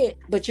get hit,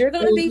 but you're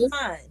going to be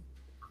fine.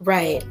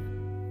 Right.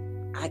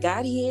 I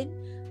got hit.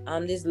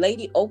 This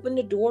lady opened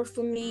the door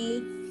for me,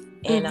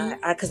 and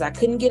because I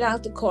couldn't get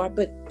out the car.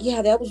 But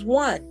yeah, that was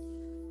one.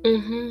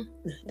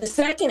 The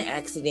second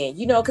accident,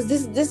 because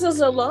this is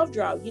a love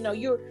drought.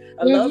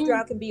 A love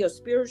drought can be a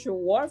spiritual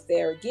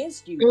warfare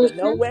against you, but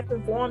no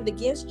weapon formed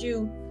against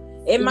you.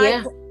 It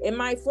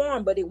might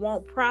form, but it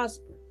won't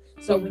prosper.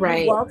 So when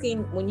you're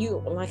walking,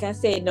 like I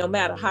said, no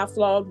matter how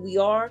flawed we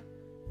are,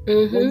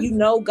 when you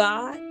know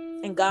God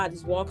and God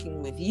is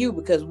walking with you,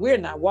 because we're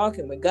not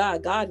walking with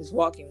God, God is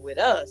walking with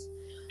us.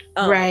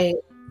 Right.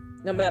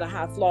 No matter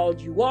how flawed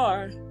you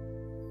are,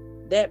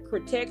 that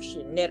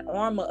protection, that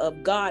armor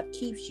of God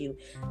keeps you.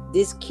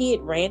 This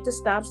kid ran the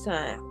stop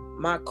sign.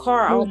 My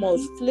car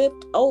almost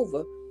flipped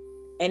over,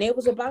 and it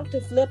was about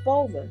to flip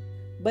over,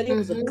 but it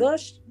was a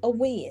gush of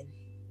wind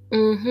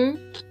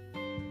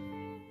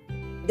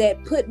that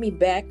put me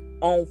back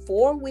on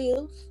 4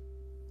 wheels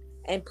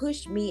and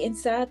pushed me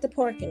inside the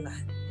parking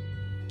lot.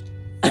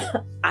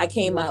 I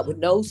came out with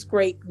no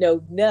scrape,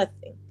 no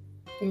nothing.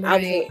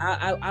 Right.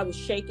 I was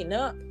shaken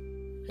up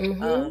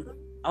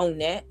on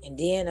that, and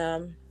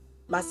then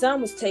my son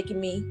was taking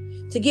me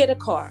to get a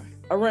car,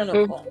 a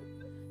rental car.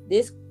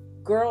 This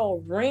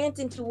girl ran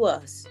into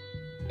us.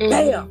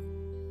 Bam!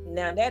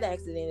 Now that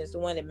accident is the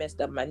one that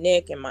messed up my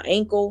neck and my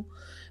ankle,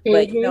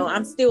 but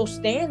I'm still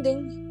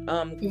standing.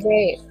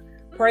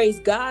 Praise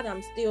God,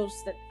 I'm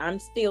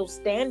still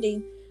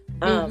standing.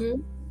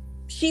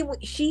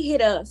 She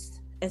hit us,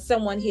 and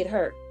someone hit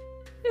her.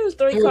 It was a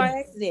 3-car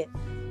accident,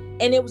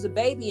 and it was a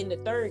baby in the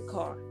 3rd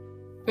car.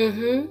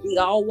 We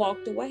all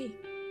walked away.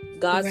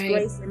 God's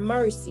grace and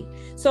mercy.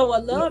 So a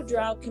love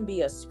drought can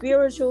be a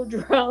spiritual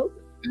drought.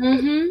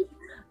 You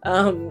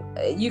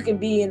can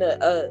be in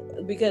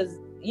because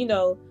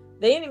the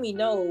enemy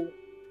know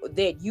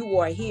that you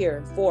are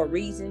here for a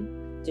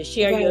reason, to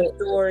share your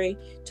story,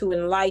 to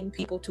enlighten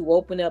people, to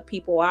open up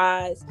people's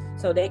eyes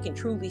so they can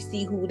truly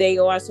see who they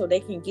are, so they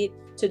can get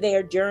to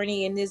their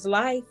journey in this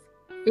life.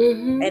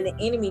 And the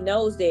enemy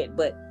knows that,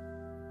 but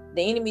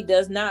the enemy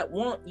does not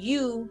want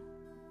you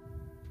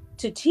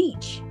to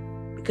teach,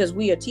 because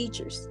we are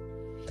teachers.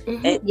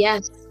 And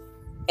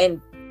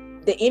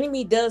the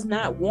enemy does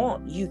not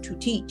want you to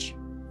teach.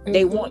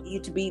 They want you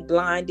to be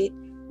blinded,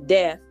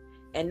 deaf,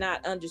 and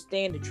not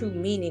understand the true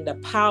meaning, the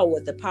power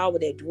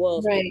that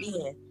dwells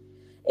within.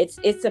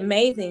 It's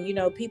amazing.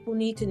 People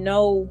need to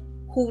know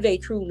who they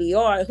truly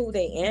are, who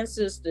their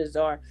ancestors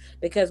are,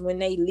 because when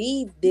they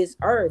leave this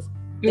earth,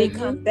 they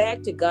come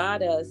back to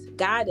guide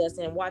us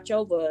and watch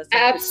over us.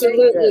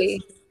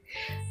 Absolutely.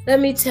 Let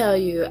me tell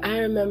you, I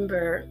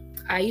remember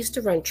I used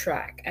to run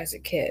track as a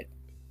kid,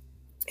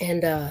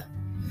 and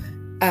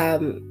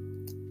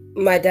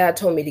my dad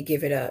told me to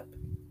give it up,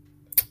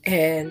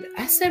 and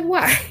I said,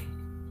 why?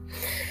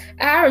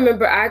 I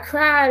remember I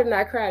cried,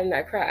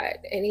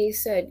 and he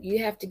said, you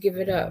have to give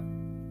it up.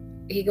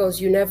 He goes,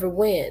 you never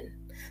win.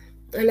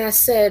 And I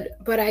said,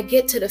 but I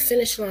get to the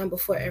finish line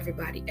before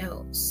everybody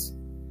else.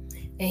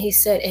 And he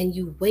said, and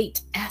you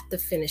wait at the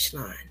finish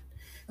line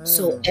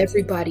so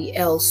everybody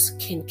else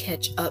can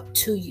catch up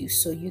to you,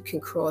 so you can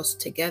cross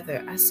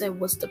together. I said,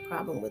 what's the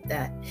problem with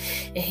that?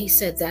 And he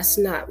said, that's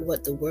not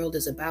what the world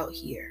is about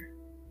here.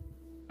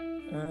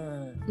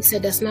 He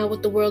said, that's not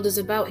what the world is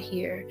about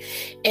here.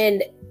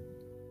 And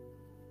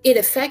it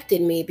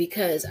affected me,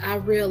 because I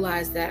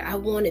realized that I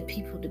wanted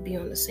people to be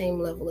on the same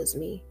level as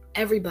me.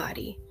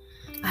 Everybody.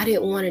 I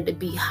didn't want it to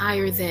be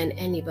higher than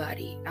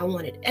anybody. I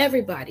wanted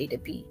everybody to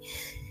be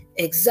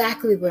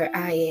exactly where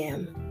I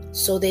am,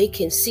 so they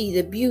can see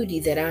the beauty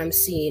that I'm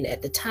seeing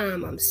at the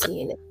time I'm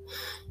seeing it.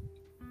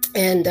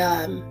 And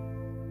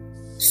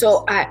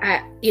so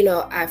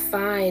I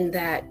find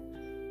that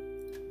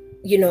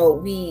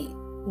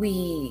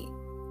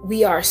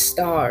we are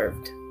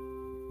starved.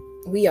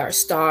 We are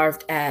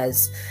starved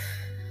as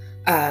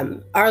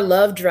our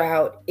love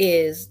drought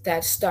is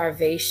that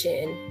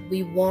starvation.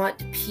 We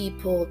want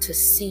people to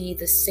see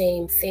the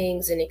same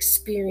things and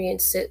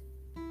experience it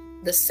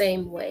the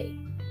same way.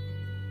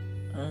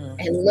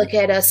 And look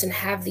at us and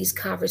have these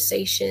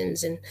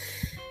conversations, and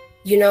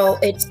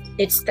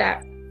it's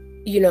that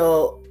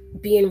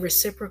being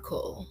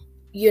reciprocal,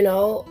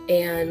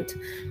 and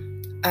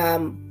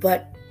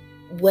but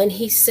when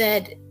he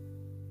said,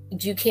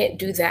 you can't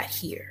do that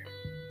here,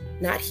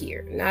 not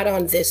here, not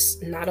on this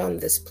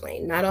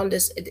plane, not on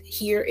this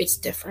here, it's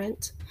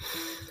different,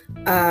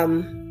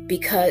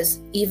 because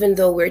even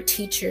though we're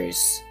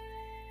teachers,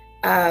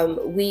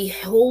 we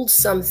hold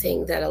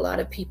something that a lot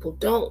of people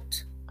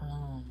don't.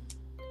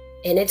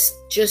 And it's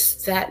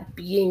just that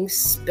being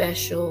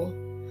special,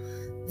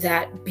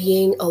 that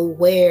being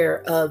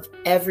aware of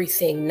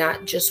everything,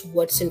 not just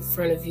what's in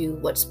front of you,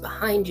 what's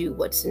behind you,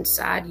 what's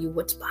inside you,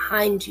 what's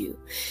behind you.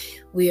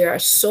 We are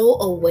so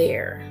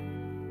aware.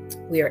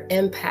 We are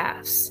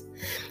empaths,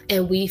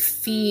 and we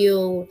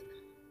feel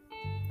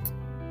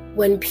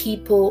when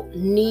people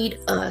need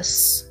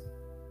us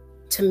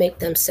to make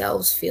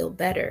themselves feel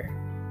better.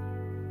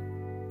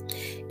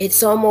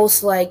 It's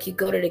almost like you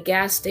go to the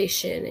gas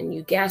station and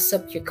you gas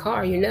up your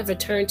car. You never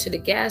turn to the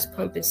gas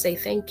pump and say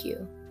thank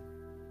you.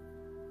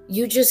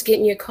 You just get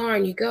in your car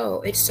and you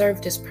go. It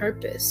served its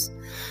purpose.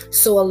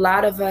 So a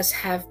lot of us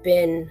have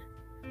been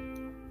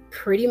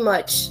pretty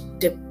much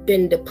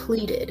been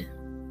depleted.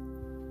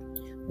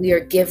 We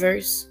are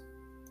givers.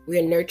 We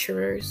are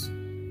nurturers.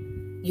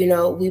 You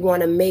know, we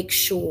want to make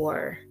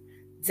sure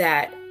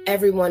that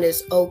everyone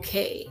is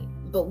okay,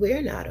 but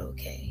we're not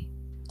okay.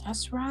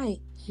 That's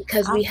right.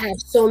 Because we have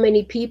so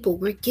many people.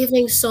 We're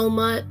giving so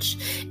much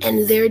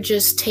and they're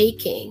just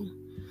taking.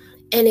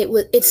 And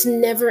it's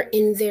never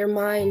in their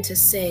mind to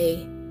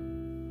say,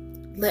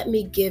 let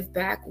me give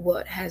back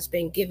what has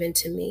been given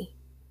to me.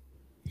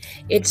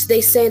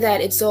 They say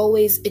that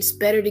it's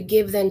better to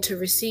give than to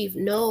receive.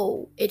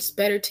 No, it's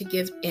better to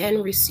give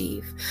and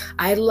receive.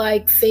 I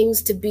like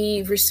things to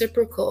be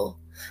reciprocal.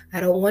 I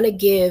don't want to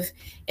give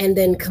and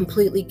then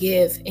completely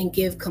give and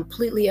give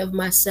completely of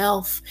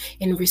myself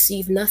and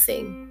receive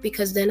nothing,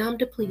 because then I'm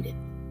depleted.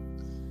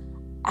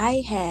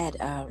 I had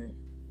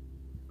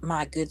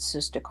my good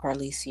sister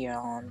Carlicia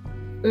on,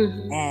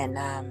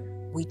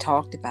 and we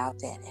talked about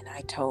that, and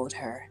I told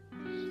her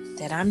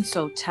that I'm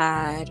so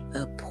tired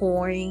of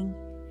pouring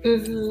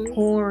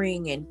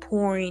and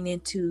pouring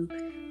into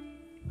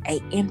an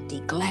empty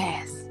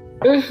glass.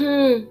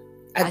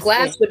 A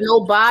glass with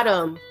no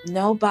bottom.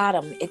 No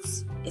bottom.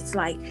 It's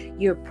like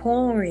you're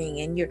pouring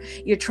and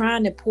you're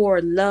trying to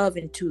pour love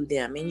into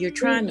them, and you're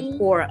trying to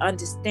pour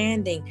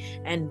understanding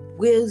and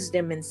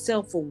wisdom and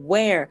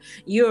self-aware.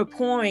 You're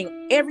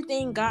pouring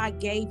everything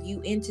God gave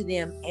you into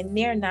them, and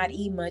they're not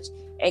even much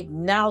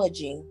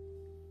acknowledging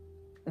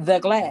the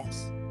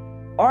glass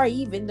or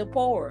even the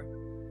pourer.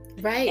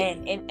 Right.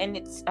 And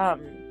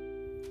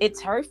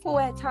it's hurtful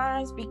at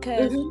times,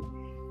 because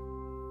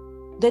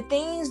the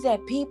things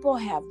that people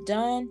have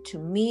done to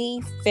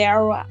me,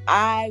 Farrah,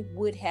 I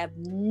would have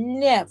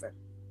never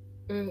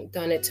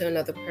done it to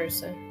another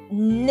person.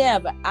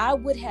 Never. I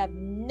would have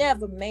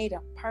never made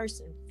a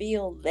person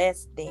feel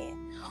less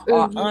than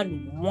or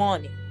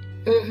unwanted.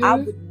 I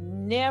would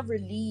never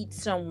lead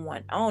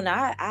someone on.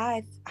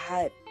 I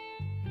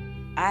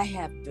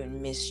have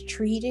been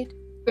mistreated.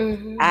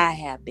 I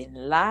have been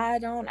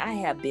lied on. I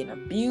have been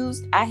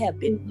abused. I have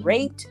been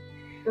raped.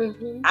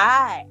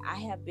 I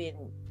have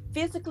been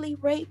physically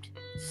raped,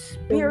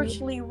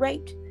 spiritually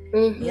raped,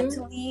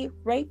 mentally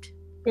raped,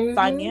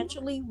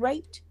 financially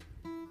raped,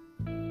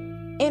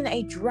 in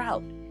a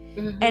drought.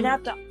 And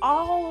after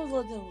all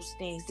of those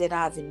things that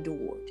I've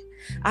endured,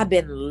 I've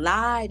been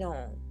lied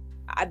on,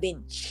 I've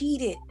been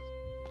cheated,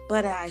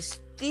 but I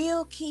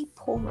still keep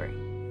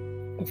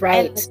pouring.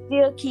 Right. And I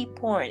still keep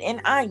pouring.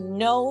 And I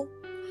know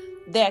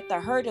that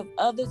the hurt of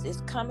others is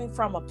coming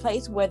from a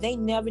place where they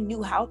never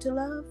knew how to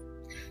love.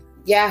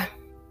 Yeah.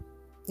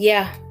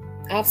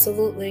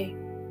 Absolutely.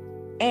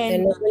 And they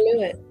never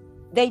knew it.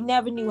 They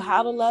never knew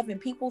how to love. And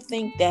people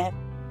think that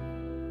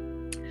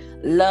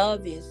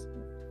love is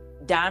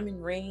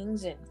diamond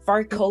rings and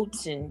fur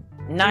coats and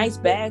nice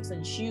bags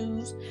and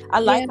shoes. I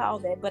like all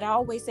that, but I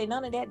always say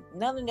none of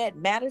that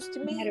matters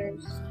to me.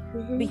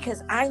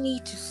 Because I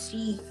need to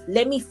see.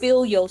 Let me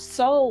feel your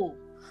soul.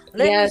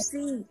 Let me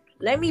see.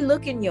 Let me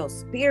look in your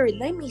spirit.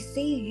 Let me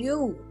see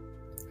you.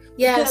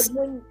 Yes. Because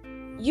when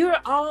you're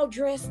all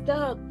dressed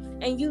up,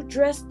 and you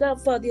dressed up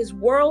for this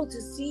world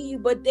to see you,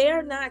 but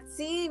they're not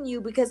seeing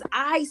you, because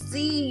I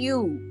see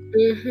you.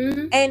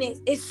 And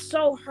it's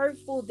so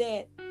hurtful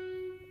that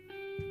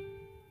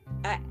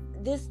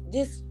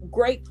this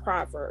great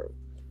proverb.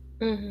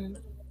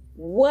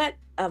 What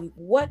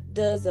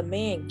does a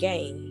man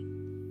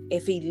gain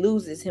if he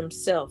loses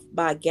himself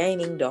by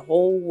gaining the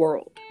whole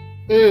world?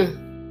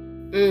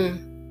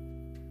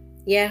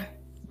 Yeah.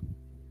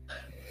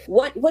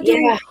 What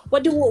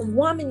do a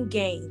woman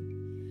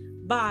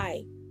gain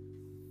by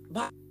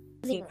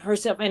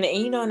herself? And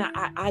you know, and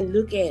I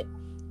look at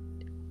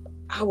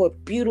our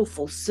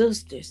beautiful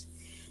sisters,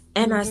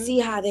 and I see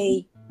how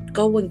they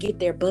go and get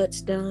their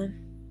butts done.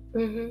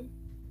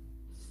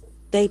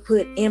 They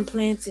put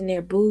implants in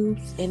their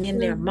boobs and in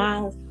their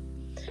mouth,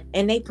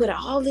 and they put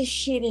all this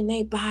shit in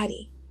their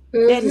body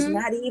that is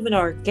not even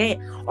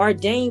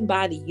ordained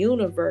by the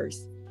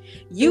universe.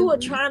 You are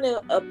trying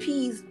to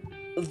appease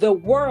the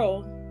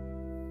world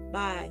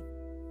by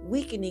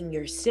weakening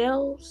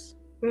yourselves,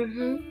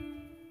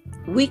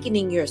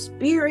 weakening your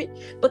spirit.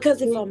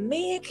 Because if a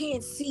man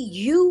can't see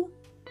you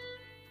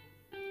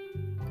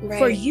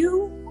for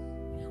you,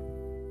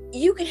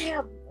 you can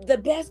have the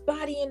best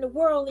body in the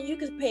world, and you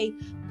can pay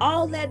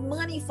all that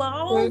money for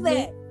all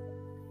that,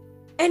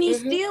 and he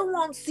still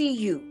won't see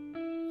you.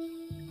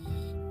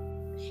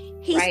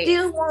 He Right.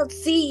 still won't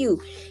see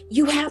you.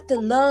 You have to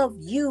love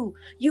you.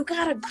 You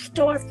got to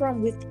start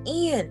from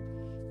within.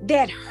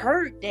 That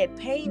hurt, that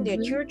pain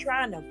that you're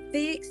trying to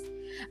fix.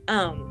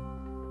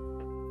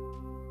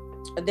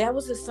 That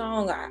was a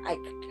song I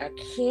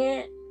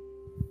can't.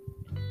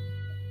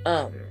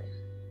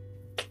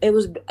 It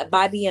was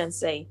by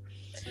Beyonce,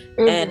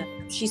 and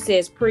she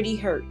says, "Pretty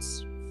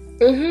hurts."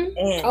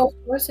 And Oh,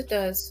 of course it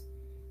does.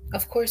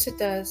 Of course it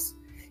does.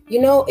 You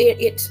know,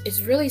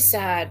 it's really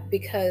sad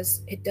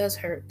because it does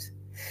hurt,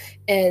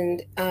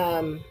 and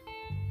I've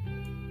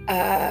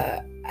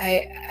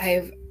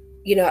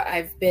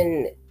I've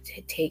been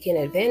taken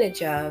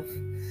advantage of,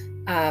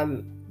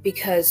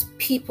 because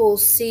people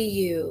see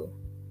you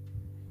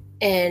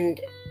and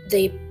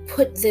they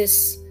put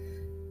this,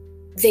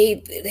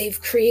 they've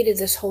created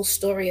this whole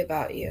story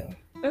about you.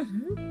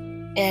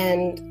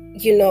 And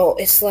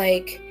it's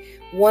like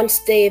once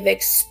they've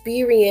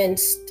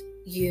experienced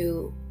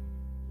you,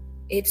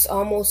 it's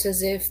almost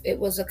as if it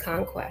was a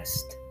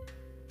conquest.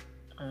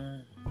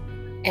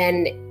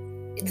 And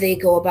they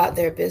go about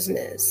their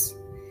business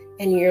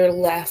and you're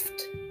left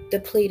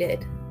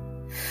depleted.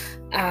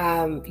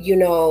 I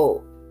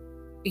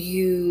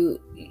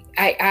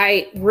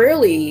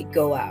rarely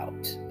go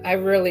out. I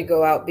rarely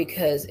go out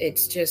because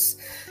it's just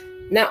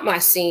not my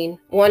scene.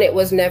 One, it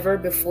was never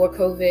before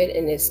COVID,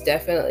 and it's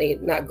definitely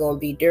not going to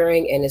be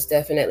during, and it's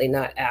definitely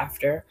not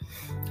after.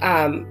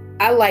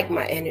 I like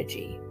my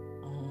energy.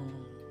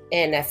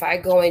 And if I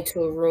go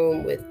into a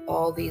room with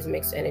all these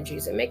mixed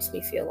energies, it makes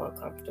me feel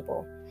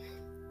uncomfortable.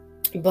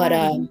 But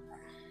I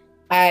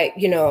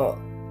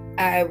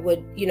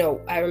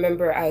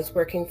remember I was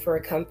working for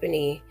a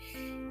company,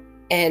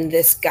 and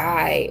this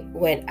guy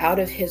went out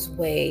of his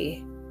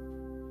way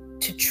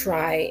to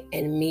try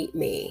and meet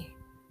me.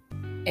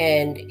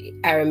 And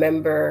I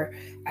remember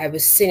I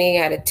was sitting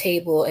at a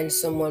table and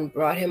someone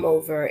brought him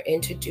over,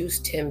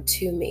 introduced him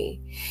to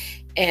me.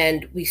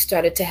 And we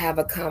started to have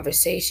a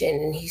conversation,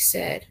 and he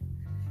said,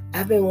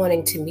 "I've been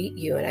wanting to meet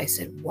you." And I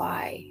said,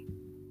 "Why?"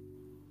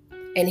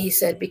 And he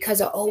said,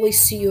 "Because I always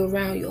see you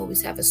around. You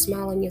always have a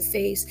smile on your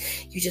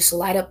face. You just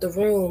light up the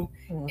room."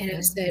 And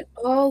I said,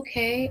 "Oh,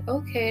 okay,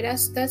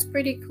 that's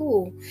pretty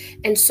cool."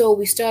 And so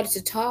we started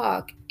to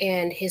talk,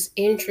 and his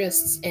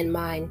interests and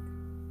mine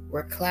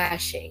were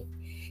clashing.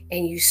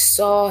 And you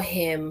saw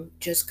him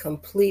just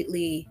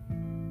completely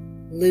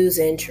lose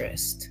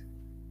interest.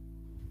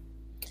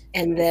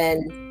 And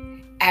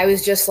then I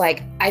was just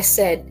like, I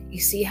said,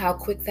 "You see how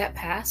quick that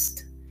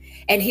passed?"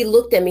 And he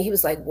looked at me, he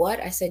was like, "What?"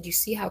 I said, "You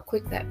see how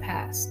quick that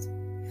passed?"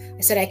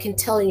 I said, "I can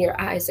tell in your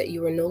eyes that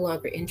you are no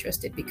longer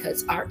interested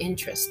because our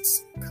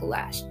interests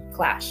clashed.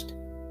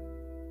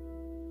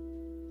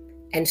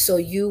 And so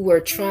you were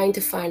trying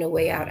to find a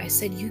way out." I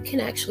said, "You can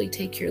actually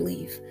take your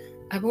leave.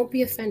 I won't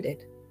be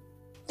offended."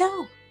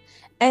 No.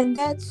 And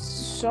that's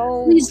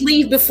so... Please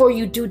leave before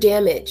you do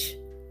damage.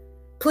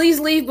 Please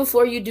leave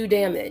before you do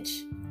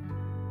damage.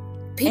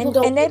 People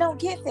don't... And they don't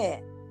get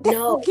that. They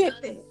don't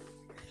get that.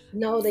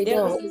 No, they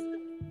don't.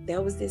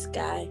 There was this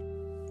guy.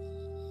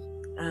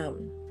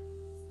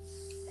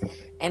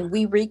 And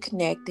we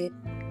reconnected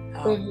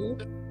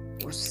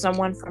with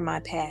someone from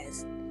my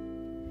past.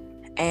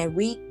 And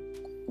we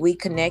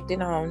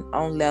connected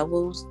on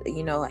levels,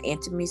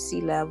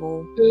 intimacy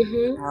level.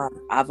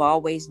 I've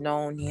always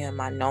known him.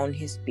 I known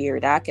his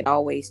spirit. I could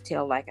always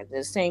tell, like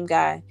the same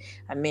guy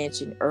I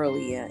mentioned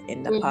earlier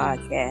in the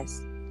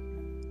podcast.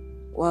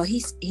 Well,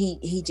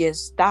 he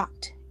just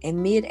stopped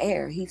in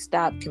midair. He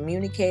stopped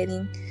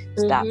communicating,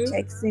 stopped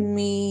texting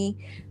me,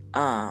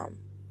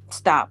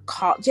 stopped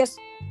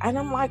and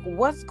I'm like,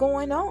 what's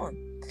going on?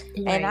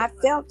 Right. And I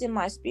felt in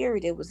my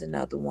spirit it was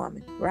another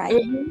woman, right?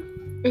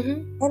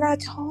 And I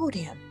told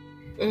him,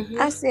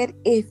 I said,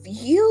 "If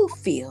you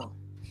feel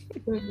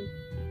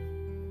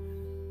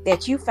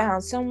that you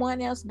found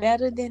someone else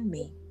better than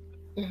me,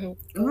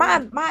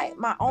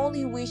 my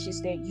only wish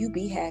is that you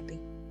be happy."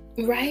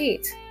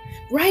 Right.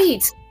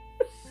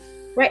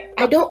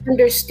 I don't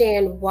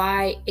understand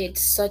why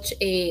it's such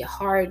a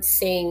hard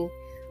thing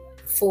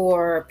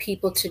for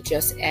people to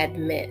just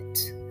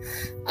admit,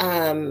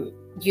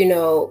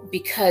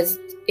 because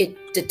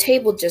the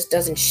table just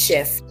doesn't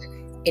shift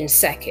in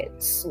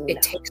seconds. No.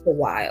 It takes a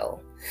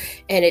while,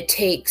 and it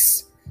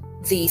takes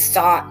the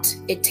thought.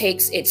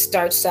 It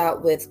starts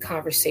out with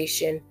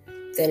conversation,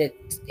 then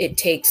it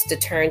takes the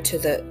turn to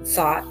the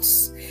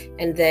thoughts,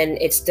 and then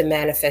it's the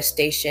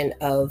manifestation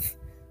of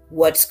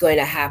what's going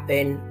to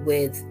happen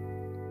with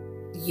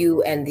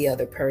you and the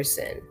other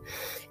person.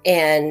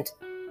 And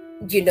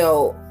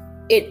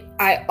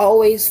I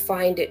always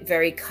find it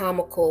very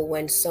comical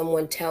when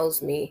someone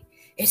tells me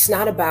it's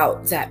not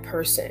about that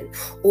person,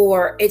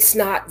 or it's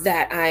not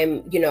that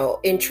I'm,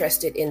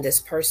 interested in this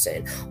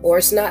person, or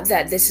it's not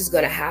that this is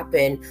going to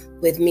happen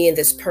with me and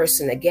this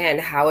person again,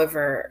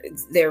 however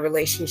their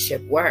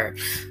relationship were.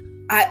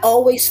 I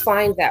always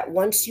find that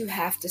once you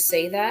have to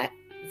say that,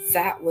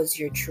 that was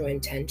your true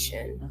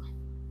intention.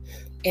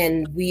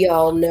 And we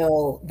all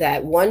know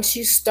that once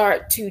you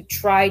start to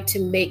try to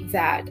make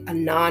that a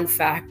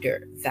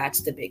non-factor,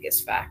 that's the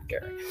biggest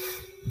factor.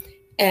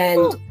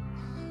 And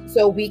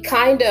so we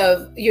kind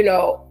of,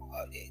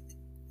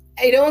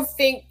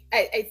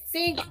 I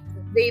think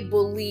they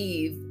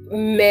believe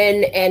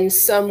men and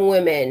some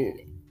women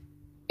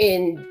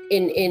in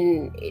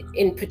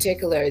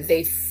particular,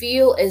 they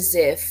feel as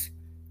if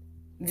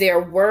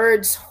their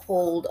words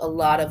hold a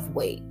lot of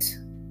weight.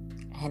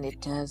 And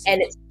it doesn't.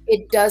 And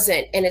it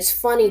doesn't. And it's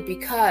funny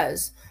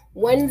because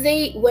when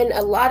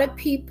a lot of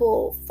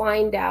people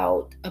find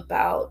out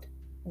about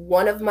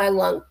one of my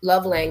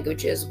love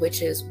languages,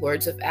 which is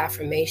words of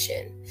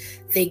affirmation,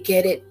 they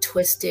get it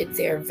twisted.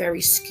 They're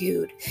very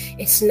skewed.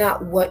 It's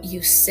not what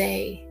you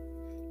say.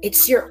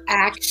 It's your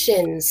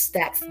actions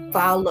that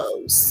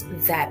follows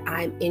that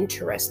I'm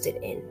interested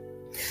in.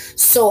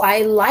 So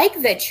I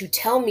like that you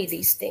tell me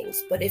these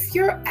things, but if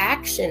your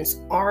actions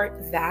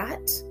aren't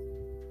that,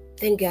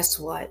 then guess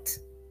what?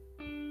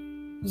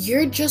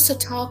 You're just a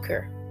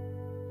talker.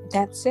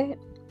 That's it.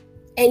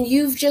 And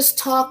you've just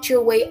talked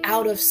your way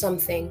out of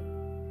something.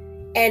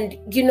 And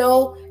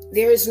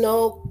there's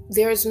no,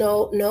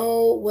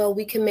 well,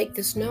 we can make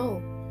this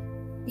no.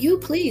 You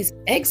please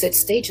exit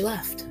stage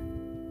left.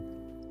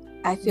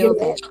 I feel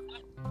that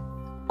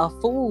a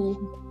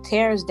fool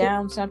tears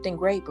down something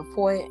great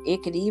before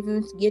it could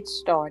even get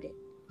started.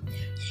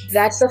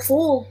 That's a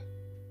fool.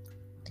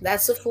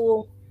 That's a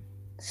fool.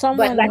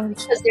 But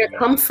that's because they're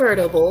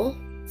comfortable.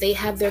 They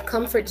have their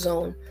comfort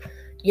zone.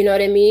 You know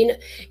what I mean?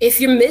 If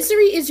your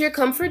misery is your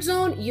comfort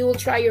zone, you will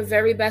try your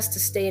very best to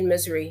stay in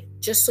misery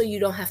just so you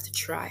don't have to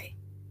try.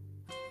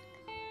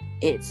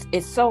 It's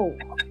so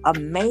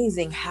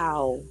amazing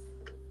how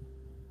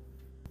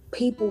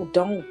people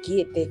don't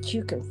get that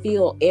you can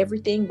feel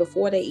everything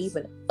before they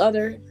even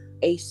utter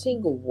a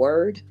single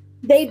word.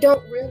 They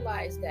don't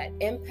realize that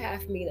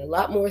empath mean a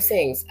lot more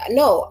things.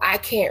 No, I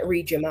can't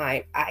read your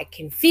mind. I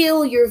can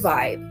feel your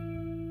vibe.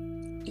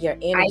 Your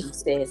energy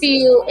says.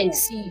 Feel and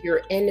see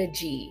your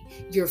energy,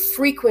 your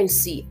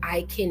frequency.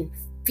 I can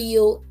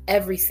feel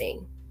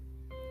everything.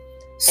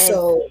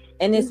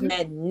 And it's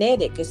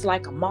magnetic. It's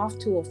like a moth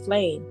to a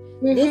flame.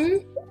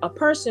 A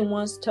person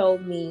once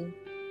told me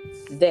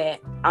that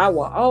I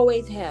will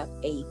always have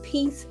a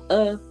piece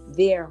of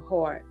their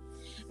heart.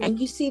 And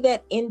you see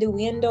that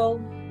innuendo?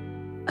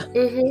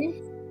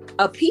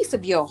 A piece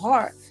of your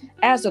heart.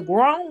 As a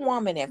grown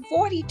woman at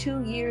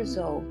 42 years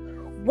old,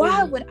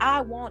 why would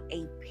I want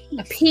a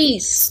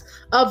piece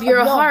of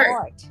your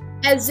heart?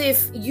 As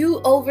if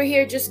you over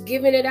here just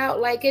giving it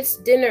out like it's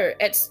dinner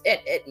at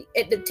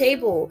the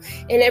table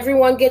and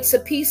everyone gets a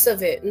piece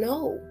of it.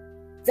 No,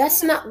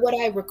 that's not what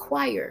I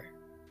require.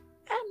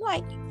 I'm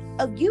like,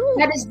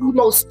 that is the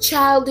most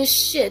childish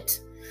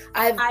shit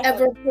I've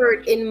ever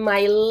heard in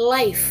my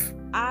life.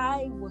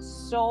 I was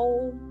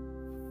so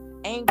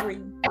angry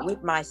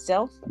with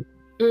myself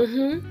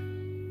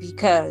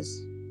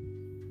because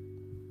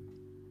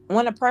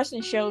when a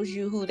person shows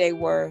you who they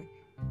were,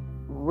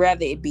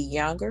 whether it be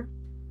younger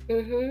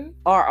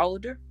or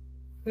older,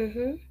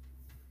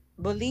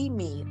 believe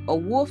me, a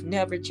wolf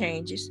never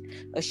changes.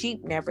 A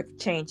sheep never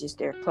changes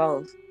their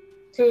clothes.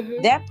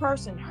 That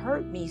person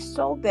hurt me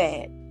so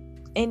bad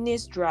in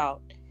this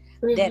drought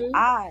that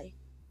I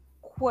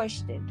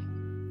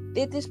questioned,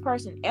 did this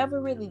person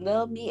ever really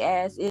love me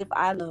as if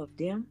I loved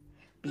them?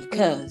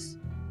 Because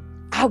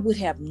I would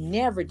have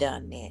never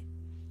done that.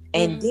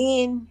 And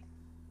then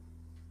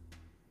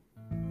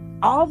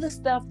all the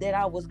stuff that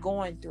I was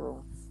going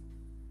through,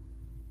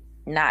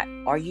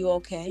 are you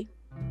okay?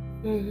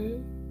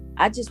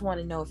 I just want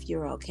to know if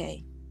you're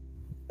okay.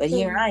 But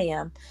here I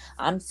am.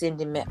 I'm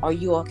sending, are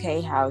you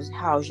okay?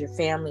 How's your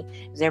family?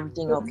 Is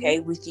everything okay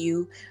with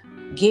you?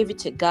 Give it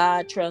to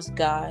God. Trust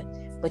God.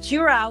 But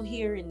you're out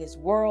here in this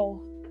world,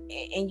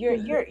 and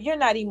you're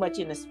not even much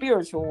in the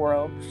spiritual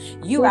world.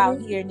 You out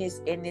here in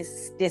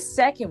this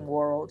second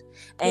world,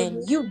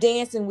 and you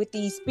dancing with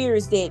these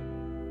spirits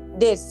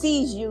that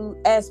sees you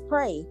as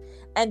prey.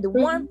 And the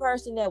one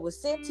person that was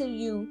sent to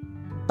you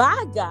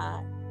by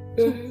God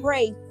to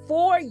pray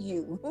for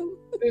you,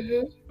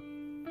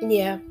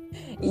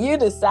 you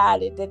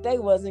decided that they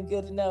wasn't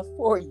good enough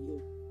for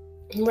you.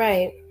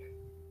 Right.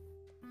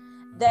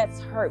 That's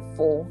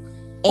hurtful.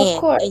 Of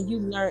course. And you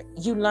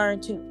learn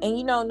to,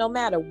 and no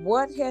matter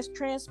what has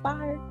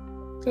transpired,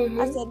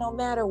 I said, no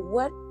matter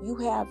what you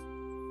have,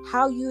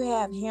 how you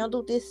have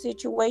handled this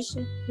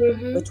situation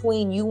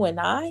between you and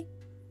I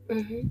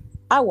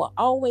will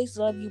always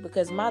love you,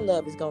 because my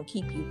love is going to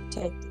keep you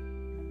protected.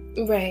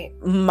 Right.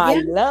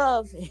 My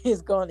love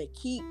is going to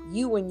keep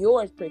you and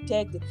yours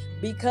protected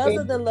because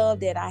of the love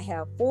that I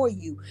have for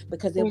you,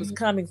 because it was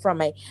coming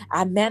from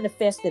I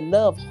manifested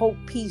love, hope,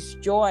 peace,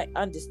 joy,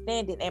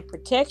 understanding, and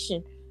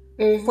protection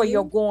for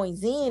your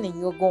goings in and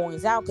your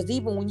goings out. Because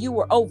even when you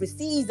were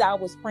overseas, I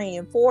was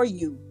praying for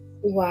you.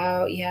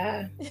 Wow.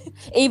 Yeah.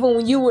 Even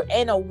when you were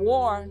in a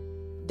war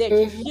that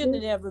you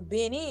shouldn't have ever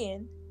been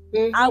in,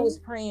 I was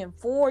praying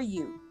for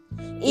you.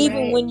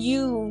 Even when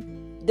you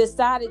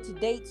decided to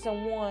date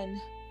someone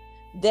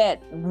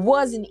that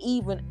wasn't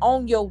even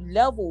on your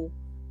level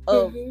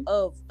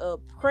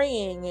of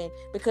praying, and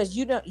because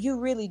you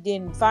really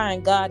didn't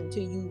find God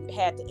until you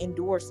had to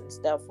endure some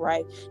stuff,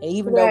 right? And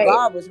even though Right.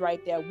 God was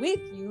right there with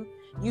you,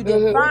 you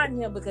didn't Mm-hmm.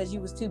 find him because you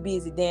was too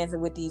busy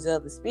dancing with these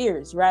other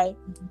spirits, right?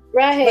 But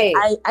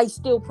Right. I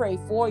still pray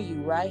for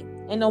you, right?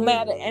 And no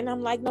matter, and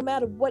I'm like, no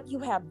matter what you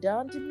have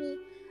done to me,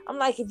 I'm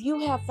like, if you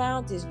have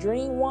found this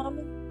dream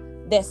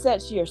woman that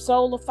sets your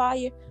soul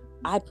afire,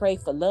 I pray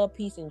for love,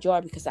 peace, and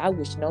joy, because I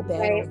wish no bad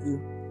Right. on you.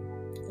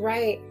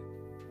 Right.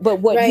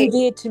 But what you Right.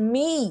 did to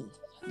me,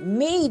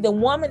 the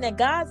woman that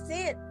God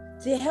sent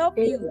to help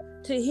you,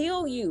 to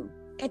heal you,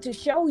 and to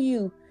show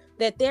you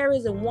that there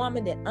is a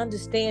woman that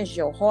understands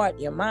your heart,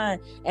 your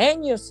mind,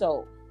 and your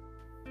soul.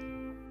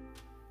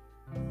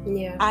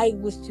 Yeah. I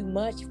was too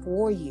much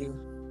for you.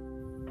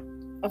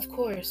 Of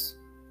course.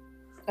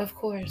 Of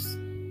course.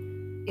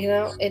 You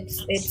know,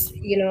 it's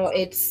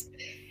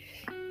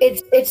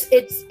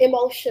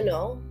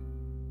emotional.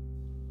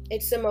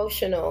 It's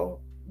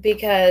emotional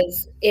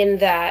because in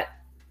that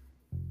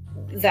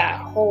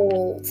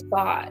whole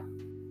thought,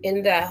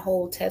 in that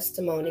whole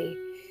testimony,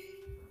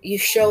 you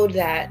showed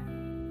that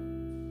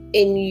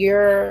in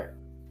your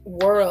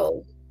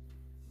world,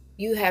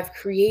 you have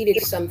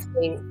created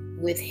something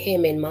with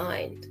him in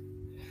mind.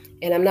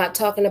 And I'm not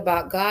talking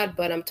about God,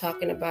 but I'm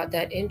talking about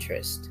that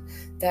interest,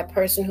 that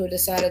person who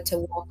decided to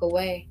walk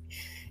away.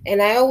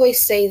 And I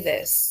always say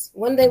this,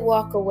 when they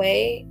walk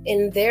away,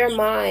 in their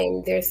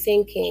mind, they're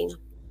thinking,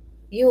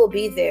 you will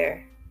be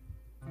there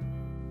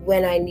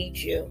when I need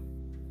you.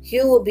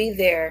 You will be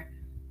there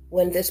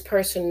when this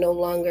person no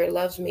longer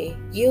loves me.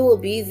 You will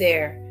be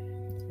there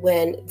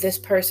when this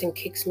person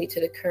kicks me to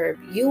the curb.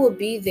 You will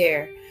be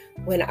there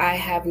when I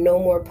have no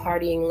more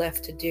partying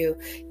left to do.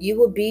 You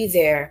will be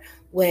there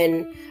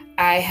when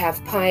I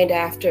have pined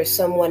after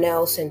someone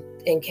else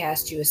and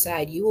cast you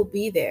aside. You will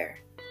be there.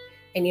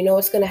 And you know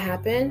what's going to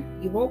happen?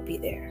 You won't be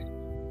there.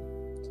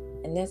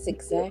 And that's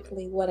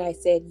exactly what I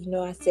said.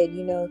 I said,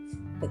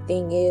 the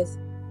thing is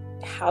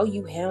how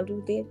you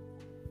handled it.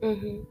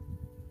 Mm-hmm.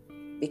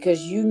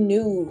 Because you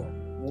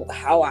knew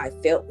how I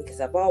felt,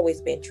 because I've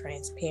always been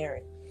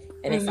transparent.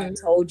 And if I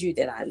told you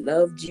that I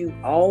loved you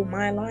all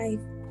my life,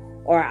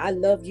 or I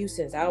loved you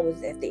since I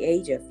was at the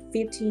age of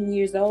 15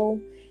 years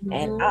old,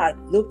 and I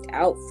looked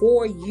out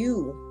for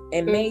you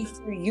and made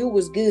sure you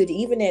was good,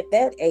 even at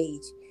that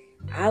age,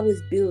 I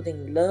was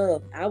building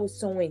love. I was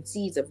sowing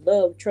seeds of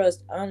love,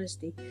 trust,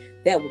 honesty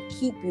that would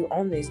keep you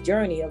on this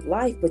journey of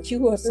life. But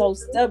you are so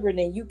stubborn,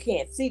 and you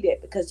can't see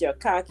that because your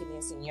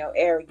cockiness and your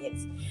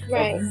arrogance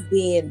of you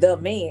being the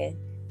man.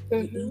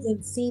 You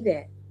didn't see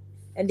that.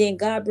 And then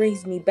God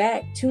brings me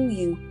back to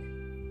you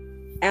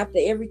after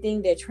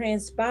everything that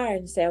transpired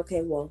and say,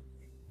 okay, well,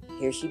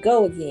 here she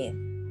go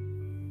again.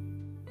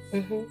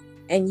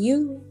 And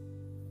you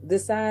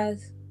decide,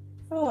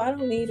 oh, I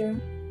don't need her.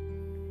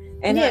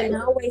 And I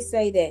always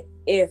say that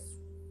if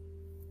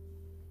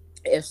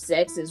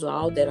sex is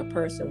all that a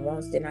person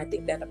wants, then I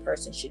think that a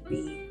person should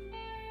be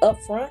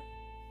upfront,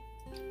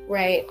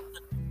 right,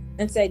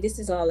 and say, this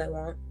is all I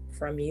want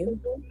from you.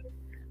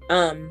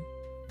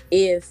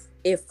 If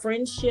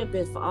friendship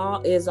is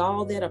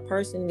all that a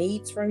person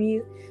needs from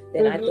you,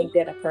 then I think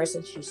that a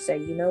person should say,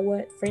 you know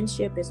what,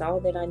 friendship is all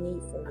that I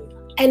need from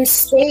you, and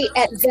stay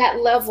at that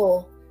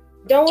level.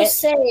 Don't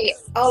say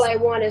all I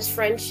want is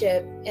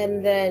friendship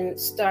and then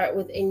start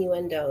with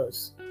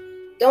innuendos.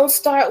 Don't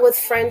start with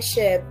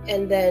friendship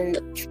and then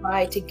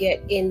try to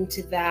get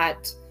into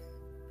that,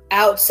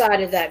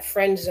 outside of that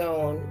friend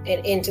zone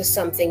and into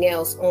something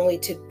else, only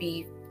to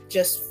be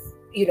just,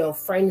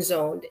 friend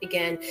zoned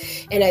again.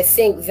 And I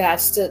think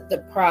that's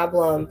the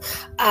problem.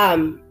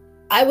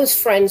 I was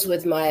friends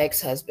with my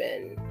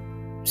ex-husband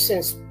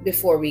since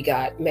before we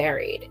got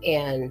married,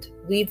 and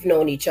we've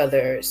known each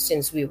other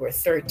since we were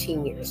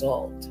 13 years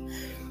old.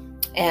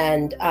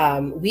 And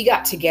we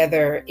got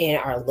together in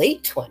our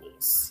late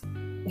 20s.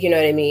 You know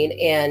what I mean?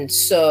 And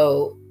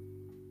so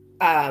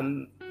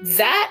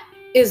that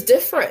is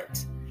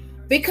different,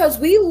 because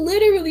we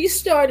literally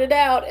started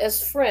out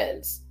as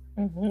friends.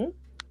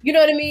 You know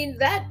what I mean?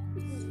 That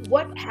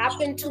what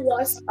happened to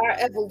us, our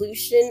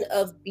evolution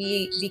of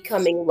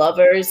becoming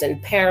lovers and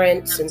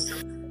parents and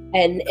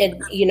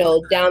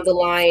down the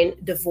line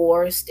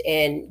divorced,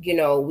 and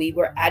we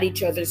were at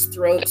each other's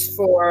throats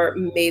for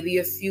maybe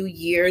a few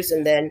years,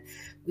 and then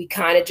we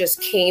kind of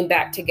just came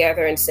back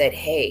together and said,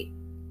 hey,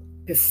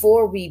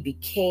 before we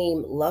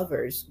became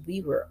lovers, we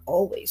were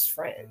always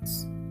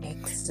friends.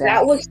 Exactly.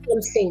 That was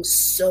something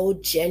so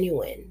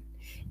genuine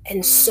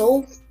and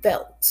so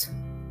felt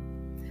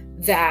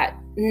that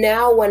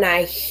now when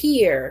I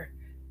hear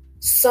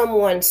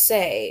someone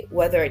say,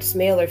 whether it's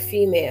male or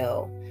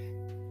female,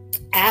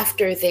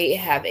 after they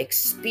have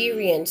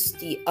experienced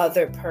the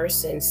other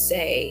person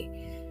say,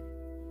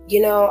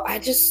 I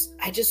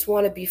just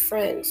want to be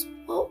friends.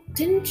 Well,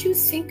 didn't you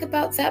think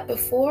about that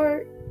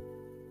before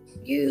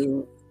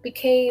you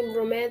became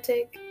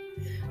romantic?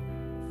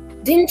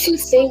 Didn't you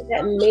think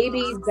that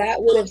maybe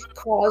that would have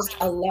caused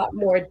a lot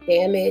more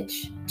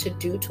damage to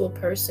do to a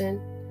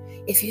person?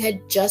 if you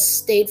had just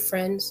stayed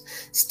friends.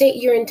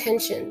 State your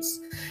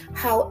intentions.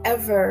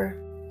 However,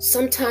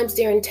 sometimes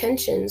their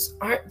intentions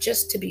aren't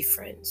just to be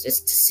friends.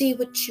 It's to see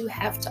what you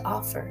have to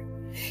offer.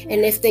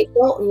 And if they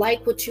don't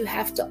like what you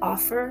have to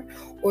offer,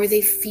 or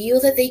they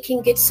feel that they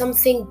can get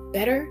something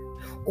better,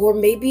 or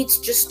maybe it's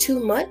just too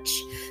much,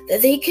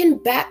 that they can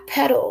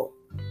backpedal.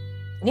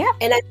 Yeah.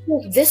 And I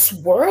think this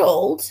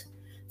world,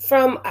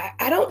 from,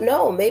 I don't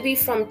know, maybe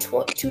from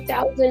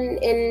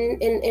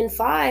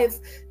 2005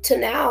 to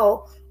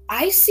now,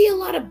 I see a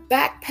lot of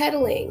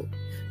backpedaling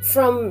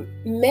from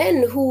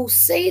men who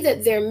say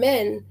that they're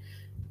men,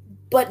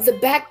 but the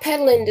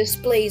backpedaling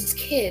displays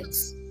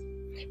kids.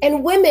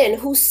 And women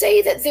who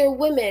say that they're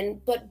women,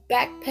 but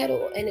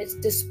backpedal and it's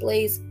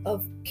displays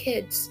of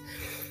kids.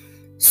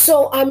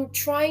 So I'm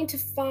trying to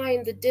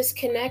find the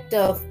disconnect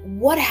of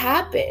what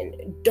happened.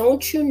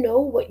 Don't you know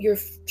what your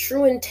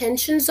true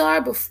intentions are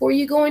before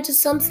you go into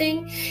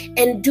something?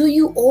 And do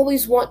you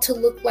always want to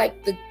look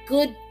like the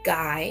good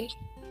guy?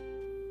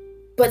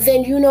 But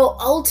then,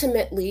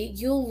 ultimately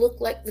you'll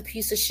look like the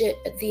piece of shit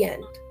at the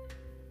end,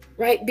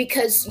 right?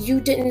 Because you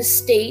didn't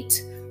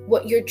state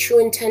what your true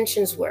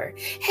intentions were.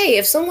 Hey,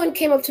 if someone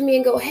came up to me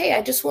and go, hey,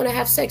 I just want to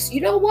have sex, you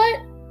know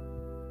what?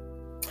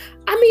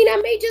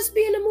 I may just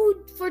be in the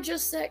mood for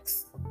just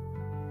sex.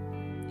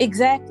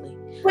 Exactly.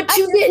 But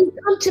you didn't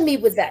come to me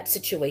with that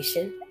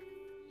situation.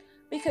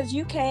 Because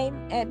you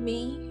came at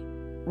me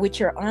with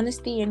your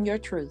honesty and your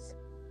truth.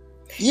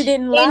 You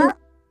didn't lie.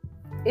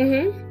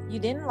 You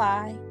didn't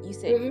lie. You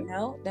said,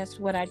 no, that's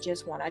what I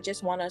just want. I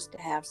just want us to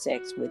have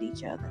sex with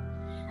each other.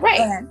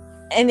 Right.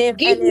 And if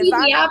give me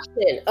the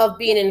option of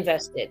being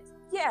invested.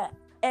 Yeah.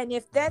 And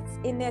if that's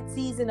in that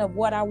season of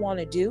what I want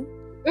to do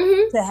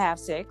to have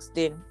sex,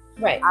 then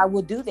I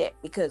will do that,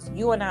 because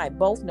you and I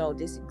both know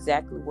this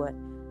exactly what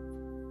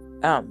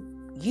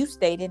you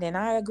stated and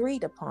I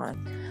agreed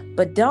upon.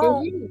 But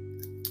don't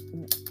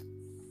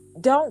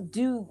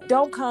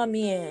come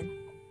in,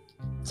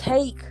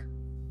 take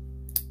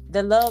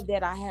the love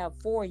that I have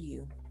for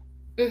you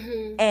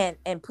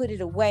and put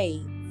it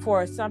away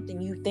for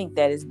something you think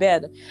that is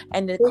better.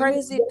 And the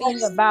crazy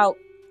thing about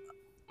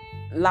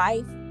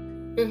life,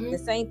 the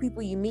same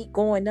people you meet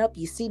going up,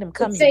 you see them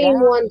coming down. The same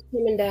ones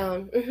coming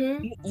down.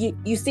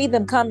 You see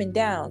them coming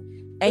down,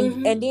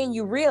 and then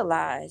you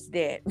realize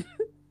that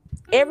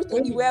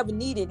everything you ever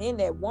needed in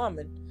that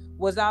woman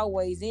was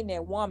always in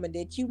that woman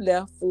that you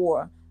left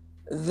for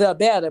the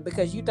better,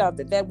 because you thought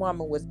that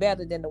woman was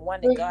better than the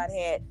one that God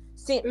had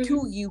sent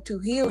to you to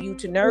heal you,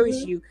 to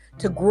nourish you,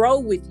 to grow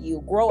with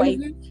you,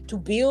 to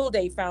build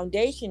a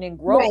foundation and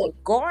grow a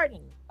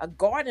garden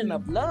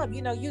of love.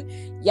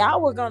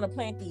 Y'all were gonna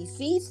plant these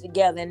seeds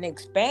together and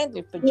expand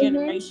it for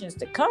generations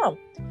to come.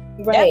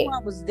 That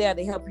one was there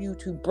to help you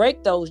to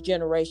break those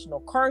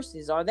generational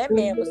curses, or that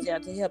man was there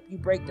to help you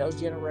break those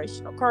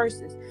generational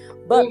curses.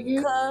 But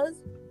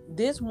because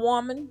this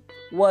woman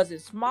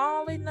wasn't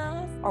small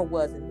enough, or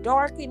wasn't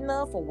dark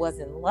enough, or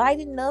wasn't light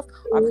enough,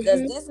 or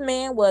because this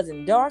man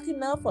wasn't dark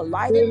enough or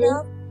light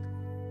enough,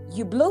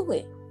 you blew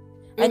it.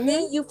 And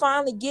then you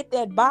finally get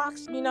that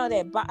box,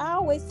 I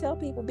always tell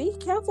people, be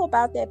careful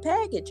about that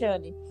package,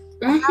 honey.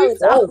 How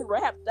it's all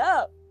wrapped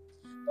up.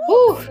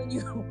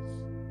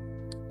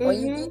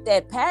 When you get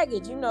that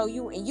package, you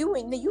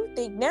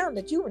think now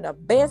that you're in the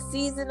best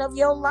season of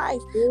your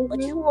life,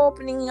 but you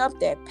opening up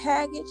that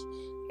package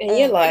and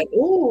you're like,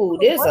 ooh,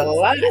 there's a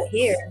lot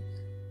here.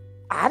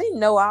 I didn't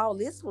know all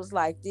this was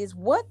like this.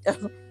 What?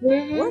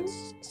 What?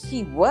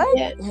 She what?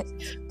 Yeah.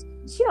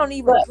 She don't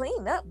even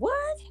clean up.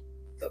 What?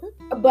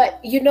 But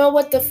you know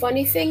what the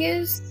funny thing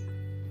is?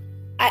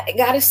 I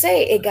gotta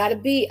say, it gotta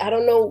be, I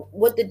don't know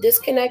what the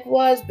disconnect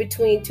was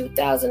between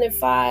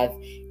 2005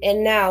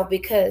 and now,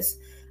 because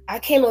I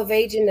came of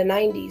age in the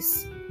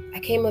 90s.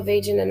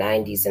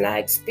 And I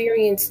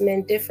experienced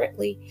men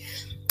differently.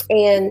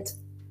 And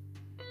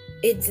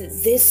it's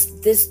this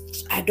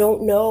I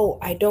don't know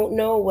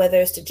whether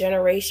it's the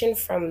generation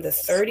from the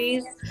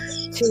 30s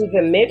to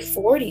the mid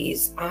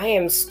 40s. I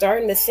am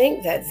starting to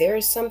think that there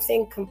is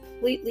something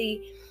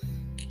completely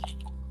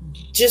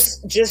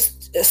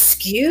just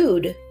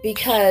skewed,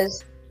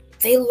 because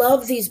they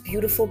love these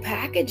beautiful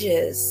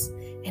packages,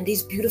 and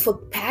these beautiful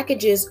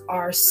packages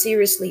are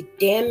seriously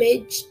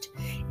damaged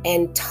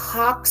and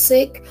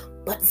toxic,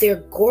 but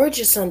they're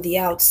gorgeous on the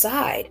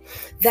outside.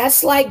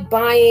 That's like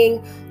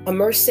buying a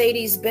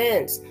Mercedes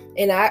Benz.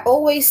 And I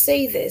always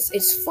say this,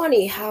 it's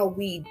funny how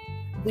we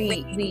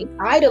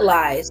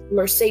idolize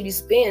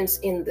Mercedes Benz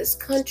in this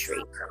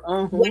country.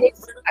 When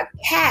it's a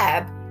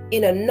cab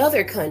in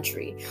another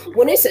country,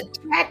 when it's a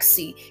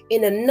taxi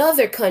in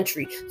another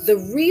country, the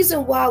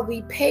reason why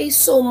we pay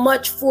so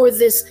much for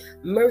this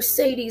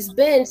Mercedes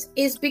Benz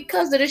is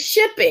because of the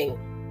shipping.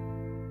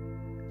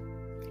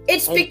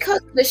 It's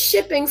because of the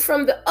shipping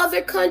from the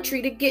other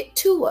country to get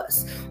to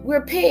us.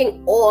 We're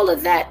paying all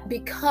of that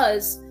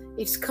because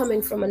it's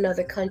coming from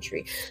another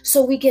country.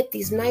 So we get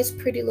these nice,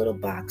 pretty little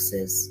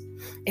boxes.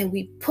 and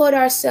we put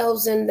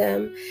ourselves in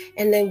them,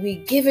 and then we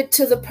give it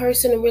to the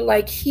person and we're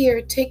like,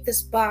 here, take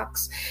this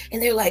box.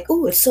 And they're like,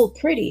 oh, it's so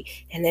pretty.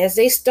 And as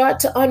they start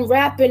to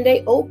unwrap and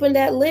they open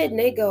that lid and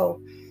they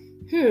go,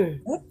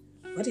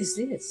 what is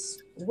this?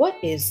 What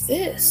is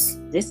this?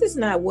 This is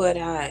not what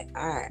I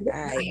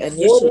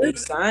initially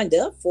signed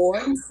up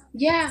for.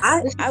 Yeah,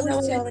 I was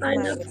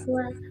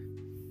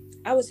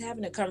I was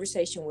having a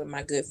conversation with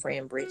my good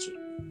friend Bridget,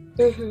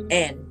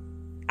 and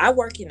I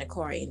work in the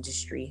car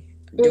industry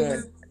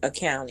doing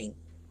accounting,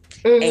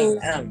 and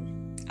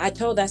I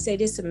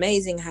said it's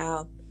amazing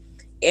how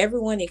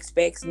everyone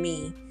expects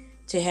me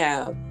to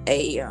have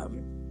a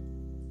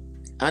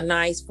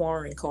nice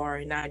foreign car,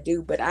 and I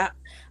do, but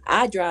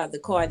I drive the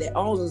car that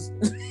owns.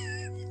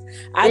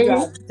 I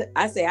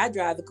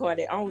drive the car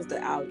that owns the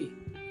Audi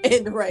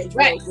and the Range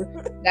Rover.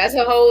 Right. That's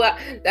a whole lot.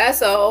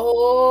 That's a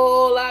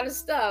whole lot of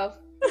stuff.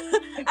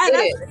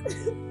 I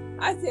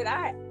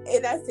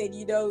said,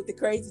 you know, the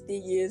crazy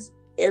thing is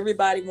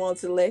everybody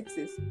wants a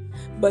Lexus,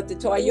 but the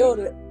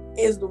Toyota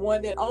is the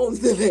one that owns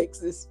the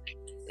Lexus.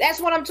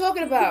 That's what I'm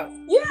talking about.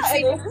 Yeah.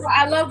 See,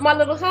 I love my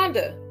little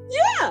Honda.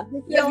 Yeah.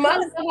 My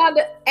little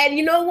Honda. And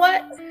you know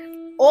what?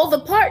 All the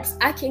parts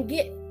I can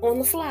get on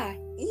the fly.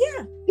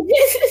 Yeah.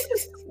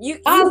 You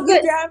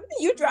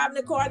driving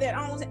the car that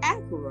owns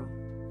Acura.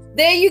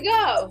 There you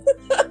go.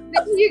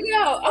 There you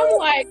go. I'm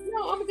like,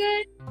 no,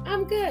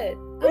 I'm good.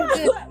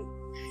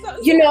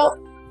 So, you know,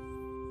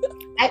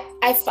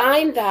 I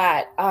find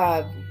that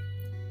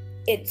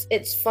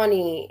it's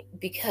funny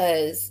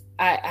because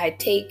I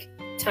take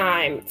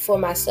time for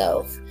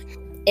myself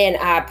and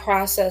I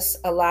process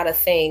a lot of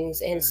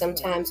things, and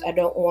sometimes I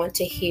don't want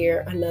to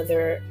hear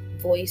another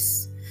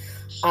voice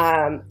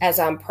as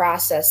I'm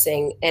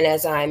processing and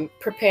as I'm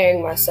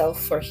preparing myself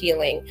for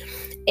healing.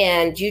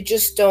 And you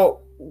just don't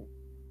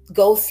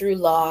go through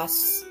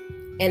loss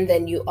and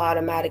then you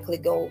automatically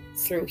go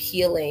through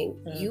healing.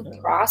 You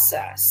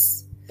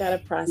process. Gotta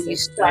process. You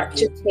start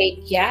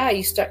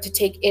to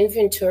take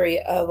inventory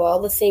of all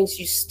the things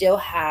you still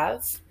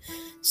have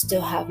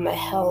my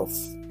health,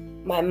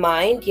 my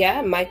mind. Yeah,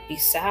 it might be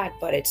sad,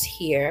 but it's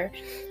here.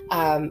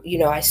 You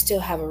know, I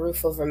still have a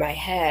roof over my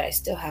head. I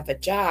still have a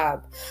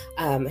job.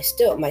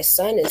 My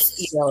son is,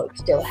 you know,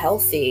 still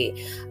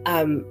healthy.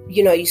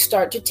 You know, you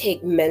start to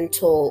take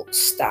mental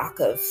stock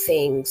of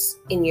things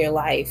in your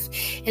life,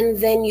 and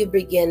then you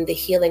begin the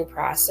healing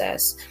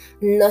process.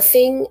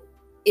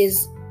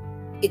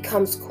 It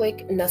comes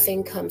quick.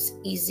 Nothing comes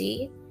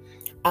easy.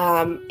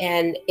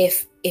 And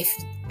if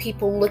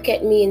people look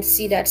at me and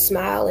see that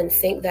smile and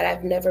think that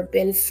I've never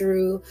been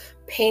through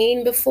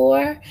pain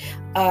before,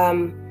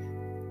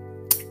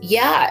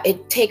 yeah,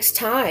 it takes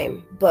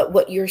time, but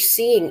what you're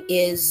seeing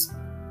is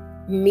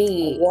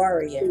me, a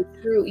warrior,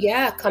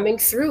 coming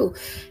through,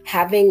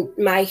 having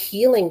my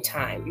healing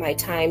time, my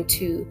time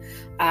to,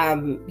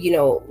 you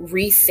know,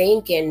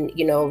 rethink and,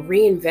 you know,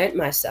 reinvent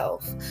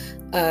myself.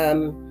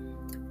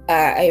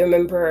 I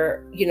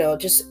remember, you know,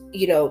 just,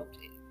 you know,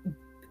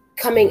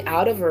 coming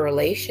out of a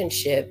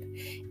relationship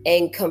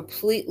and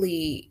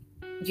completely,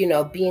 you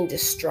know, being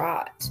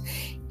distraught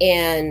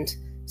and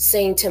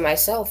saying to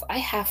myself, I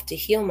have to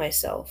heal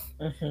myself,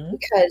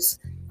 because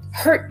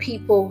hurt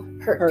people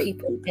hurt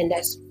people. And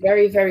that's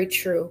very, very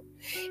true.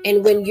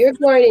 And when you're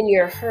going in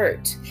your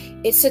hurt,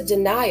 it's a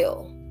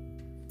denial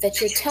that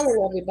you're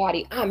telling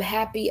everybody, I'm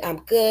happy, I'm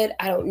good,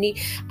 I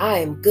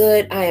am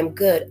good,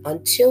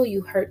 until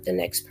you hurt the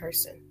next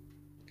person.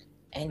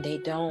 And they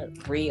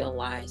don't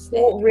realize that.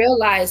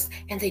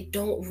 They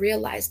don't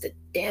realize the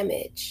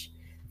damage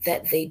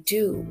that they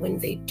do when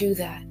they do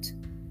that.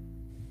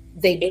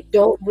 They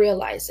don't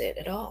realize it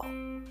at all.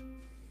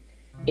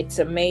 It's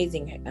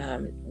amazing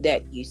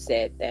that you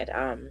said that.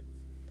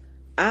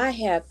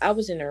 I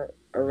was in a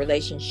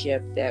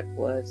relationship that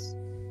was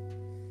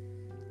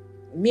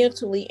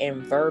mentally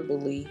and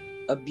verbally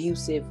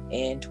abusive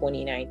in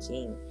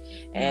 2019,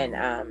 and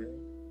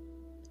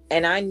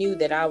I knew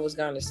that I was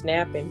going to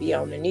snap and be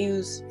on the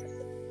news.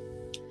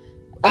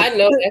 I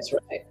know that's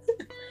right.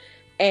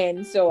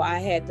 And so I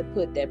had to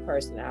put that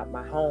person out of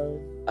my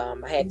home.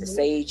 I had to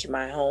sage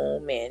my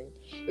home, and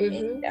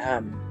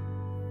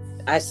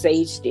I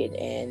saged it,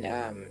 and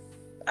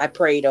I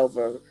prayed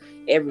over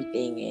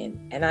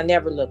everything, and I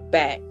never looked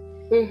back.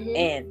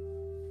 And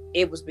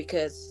it was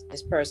because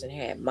this person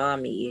had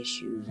mommy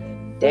issues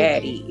and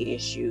daddy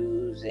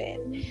issues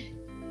and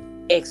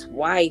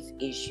ex-wife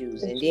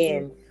issues. And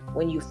then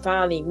when you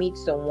finally meet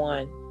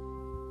someone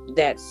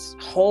that's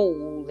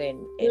whole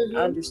and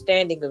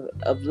understanding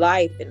of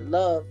life and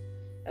love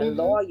and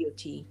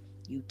loyalty,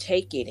 you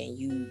take it and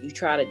you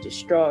try to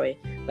destroy it.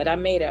 But I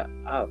made a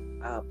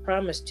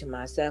promise to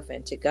myself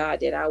and to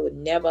God that I would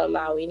never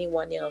allow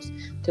anyone else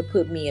to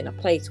put me in a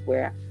place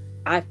where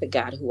I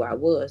forgot who I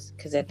was.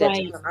 Because at that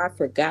time I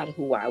forgot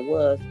who I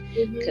was,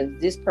 because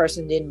this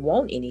person didn't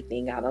want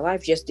anything out of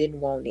life, just didn't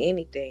want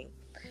anything.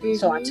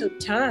 So I took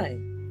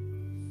time.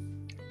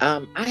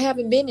 I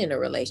haven't been in a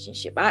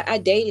relationship. I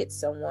dated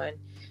someone,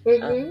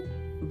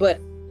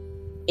 but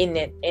in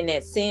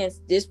that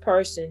sense, this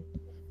person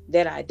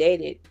that I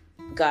dated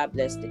God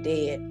bless the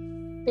dead,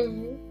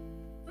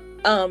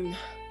 Mm-hmm.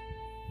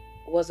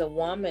 was a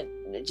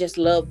woman that just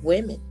loved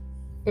women.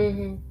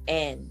 Mm-hmm.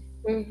 And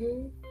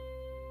Mm-hmm.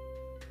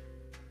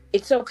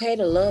 it's okay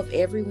to love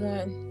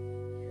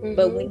everyone,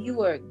 but when Mm-hmm.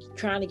 you are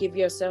trying to give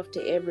yourself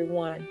to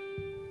everyone,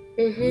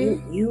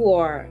 Mm-hmm. you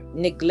are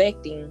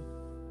neglecting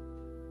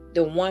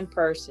the one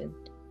person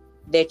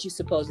that you're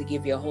supposed to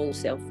give your whole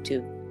self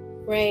to.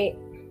 Right.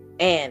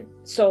 And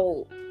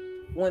so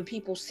when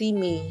people see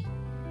me,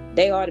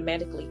 they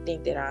automatically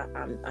think that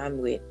I'm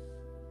with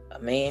a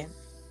man,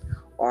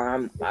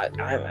 or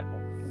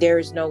there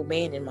is no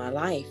man in my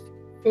life.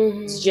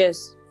 It's Mm-hmm.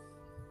 just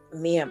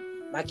me and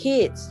my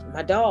kids,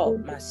 my dog,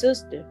 Mm-hmm. my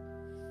sister.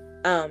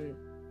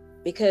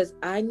 Because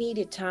I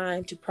needed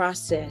time to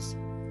process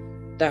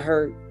the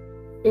hurt,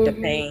 the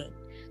Mm-hmm. pain,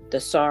 the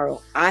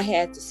sorrow. I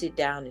had to sit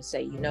down and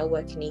say, you know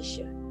what,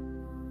 Kenesha,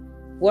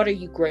 what are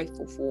you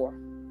grateful for?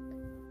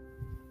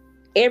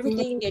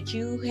 Everything that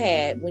you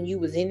had when you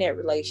was in that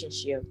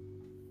relationship,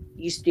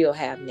 you still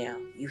have now.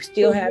 You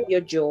still have Mm-hmm.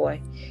 your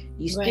joy.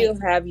 You Right. still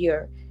have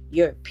your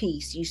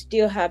peace. You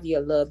still have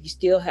your love. You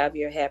still have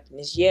your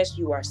happiness. Yes,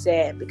 you are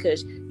sad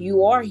because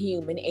you are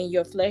human and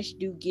your flesh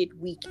do get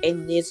weak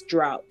in this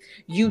drought.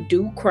 You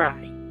do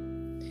cry.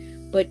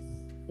 But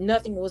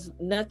nothing was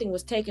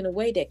taken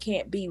away that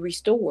can't be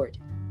restored.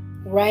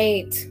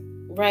 Right.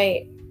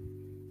 Right.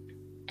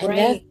 And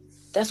Right.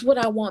 that's what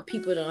I want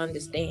people to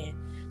understand.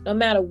 No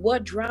matter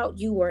what drought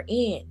you are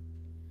in,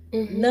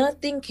 Mm-hmm.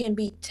 nothing can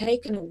be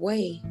taken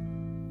away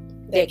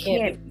That that can't be.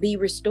 can't be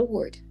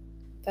restored.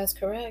 That's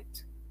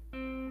correct.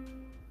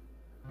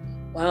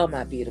 Wow,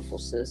 my beautiful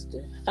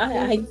sister.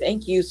 I Mm-hmm.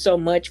 thank you so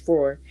much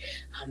for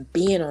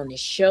being on the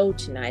show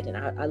tonight, and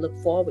I look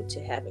forward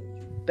to having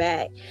you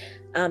back.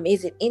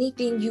 Is it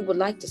anything you would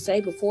like to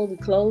say before we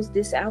close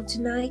this out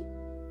tonight?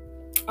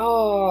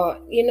 Oh,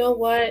 you know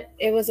what?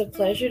 It was a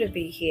pleasure to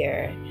be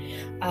here.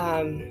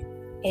 Um,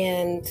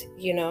 and,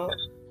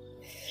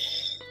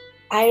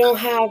 I don't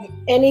have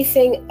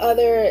anything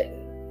other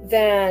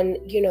than,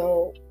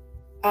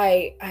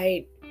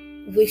 I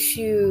wish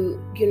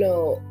you,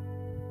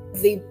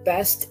 the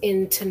best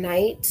in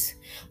tonight.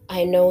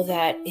 I know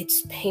that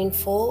it's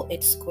painful.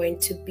 It's going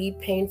to be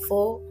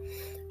painful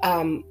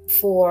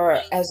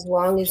for as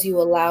long as you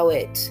allow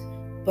it.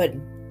 But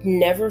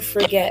never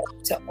forget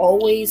to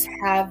always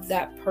have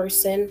that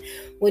person.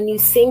 When you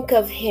think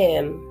of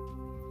him,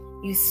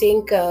 you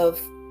think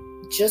of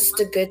just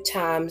the good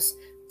times,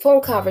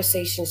 phone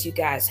conversations you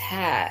guys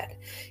had.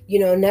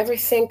 Never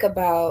think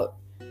about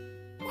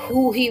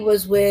who he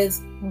was with,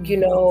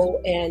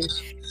 and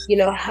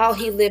how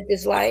he lived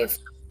his life.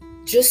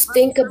 Just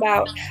think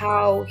about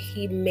how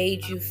he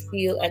made you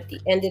feel at the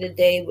end of the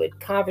day, with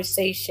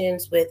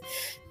conversations, with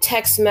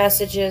text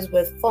messages,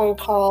 with phone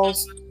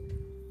calls.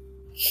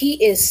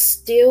 He is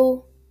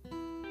still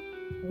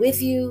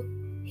with you.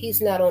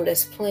 He's not on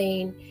this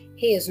plane.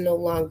 He is no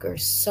longer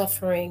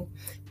suffering.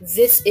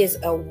 This is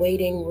a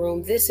waiting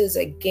room. This is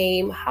a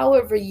game.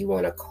 However you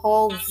want to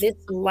call this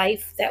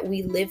life that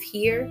we live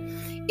here,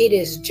 it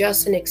is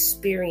just an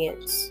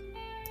experience.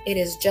 It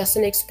is just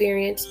an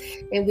experience,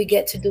 and we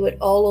get to do it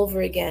all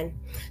over again.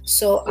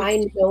 So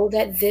I know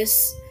that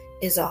this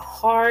is a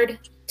hard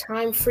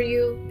time for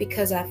you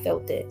because I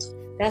felt it.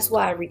 That's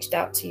why I reached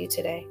out to you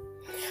today.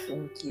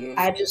 Thank you.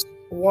 I just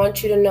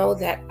want you to know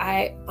that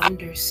I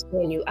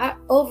understand you. I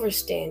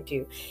overstand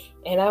you.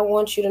 And I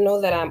want you to know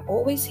that I'm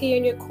always here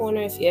in your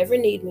corner if you ever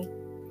need me.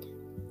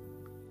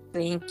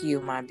 Thank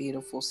you, my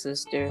beautiful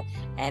sister.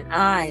 And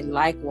I,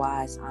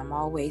 likewise, I'm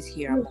always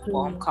here. I'm a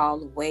phone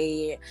call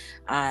away.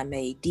 I'm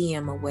a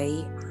DM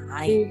away.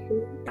 I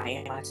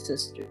am my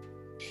sister.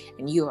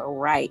 And you are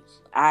right.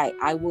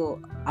 I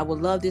will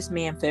love this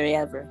man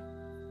forever.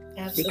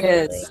 Absolutely.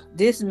 Because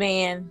this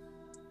man,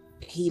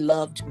 he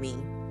loved me.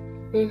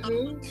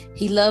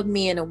 He loved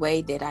me in a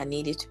way that I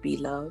needed to be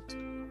loved.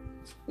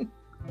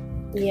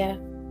 Yeah.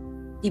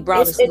 He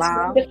brought a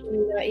smile. It's hard to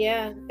find that.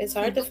 Yeah, it's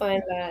hard to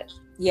find that.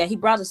 Yeah, he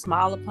brought a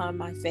smile upon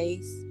my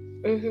face.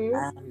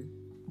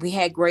 We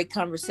had great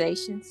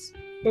conversations,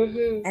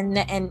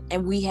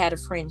 and we had a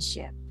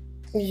friendship.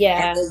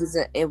 Yeah,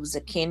 and it was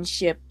a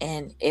kinship,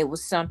 and it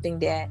was something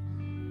that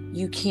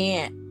you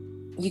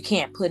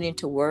can't put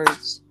into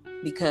words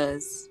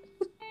because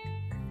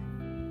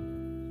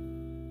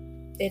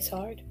it's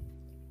hard.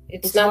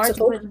 It's not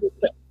supposed to be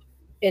put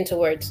into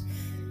words.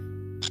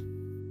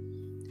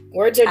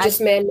 Words are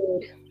just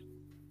man-made.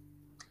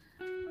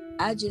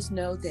 I just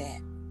know that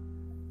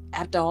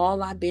after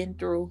all I've been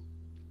through,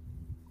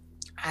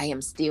 I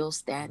am still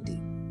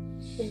standing.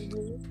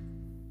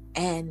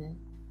 And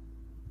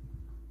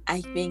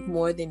I think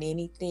more than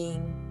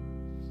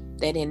anything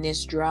that in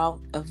this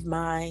drought of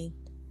mine,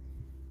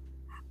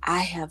 I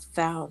have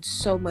found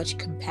so much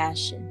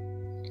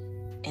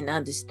compassion and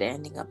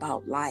understanding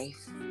about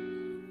life,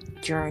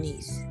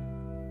 journeys,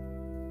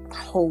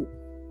 hope,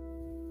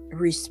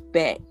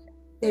 respect,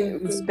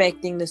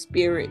 respecting the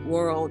spirit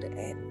world,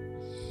 and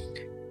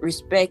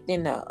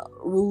respecting the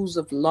rules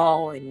of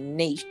law and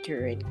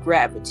nature and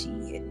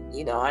gravity.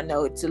 And, I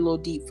know it's a little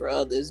deep for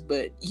others,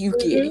 but you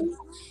get it.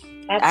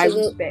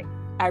 Absolutely.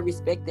 I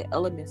respect the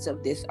elements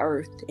of this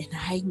earth. And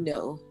I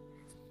know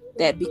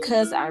that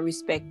because I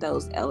respect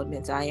those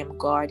elements, I am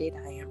guarded,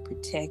 I am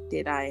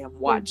protected, I am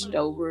watched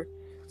over.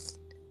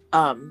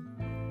 I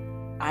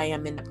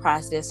am in the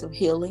process of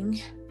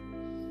healing.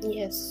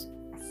 Yes.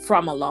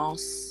 From a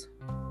loss.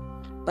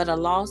 But a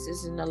loss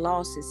isn't a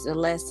loss, it's a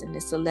lesson.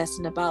 It's a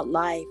lesson about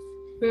life.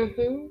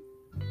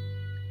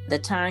 The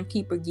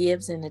timekeeper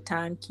gives and the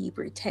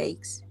timekeeper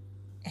takes.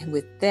 And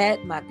with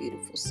that, my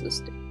beautiful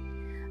sister,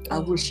 I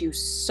wish you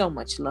so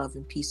much love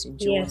and peace and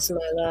joy. Yes,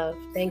 my love.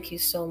 Thank you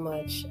so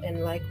much.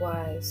 And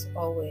likewise,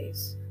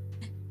 always.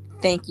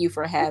 Thank you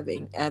for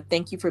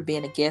thank you for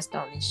being a guest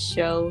on this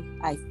show.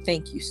 I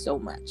thank you so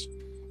much.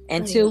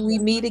 Until we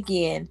meet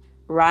again,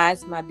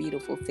 rise, my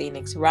beautiful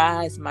Phoenix.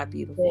 Rise, my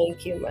beautiful.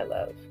 Thank you, my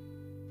love.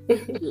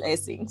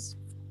 Blessings.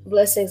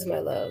 Blessings, my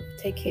love.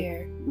 Take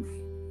care.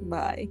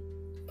 Bye.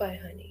 Bye,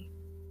 honey.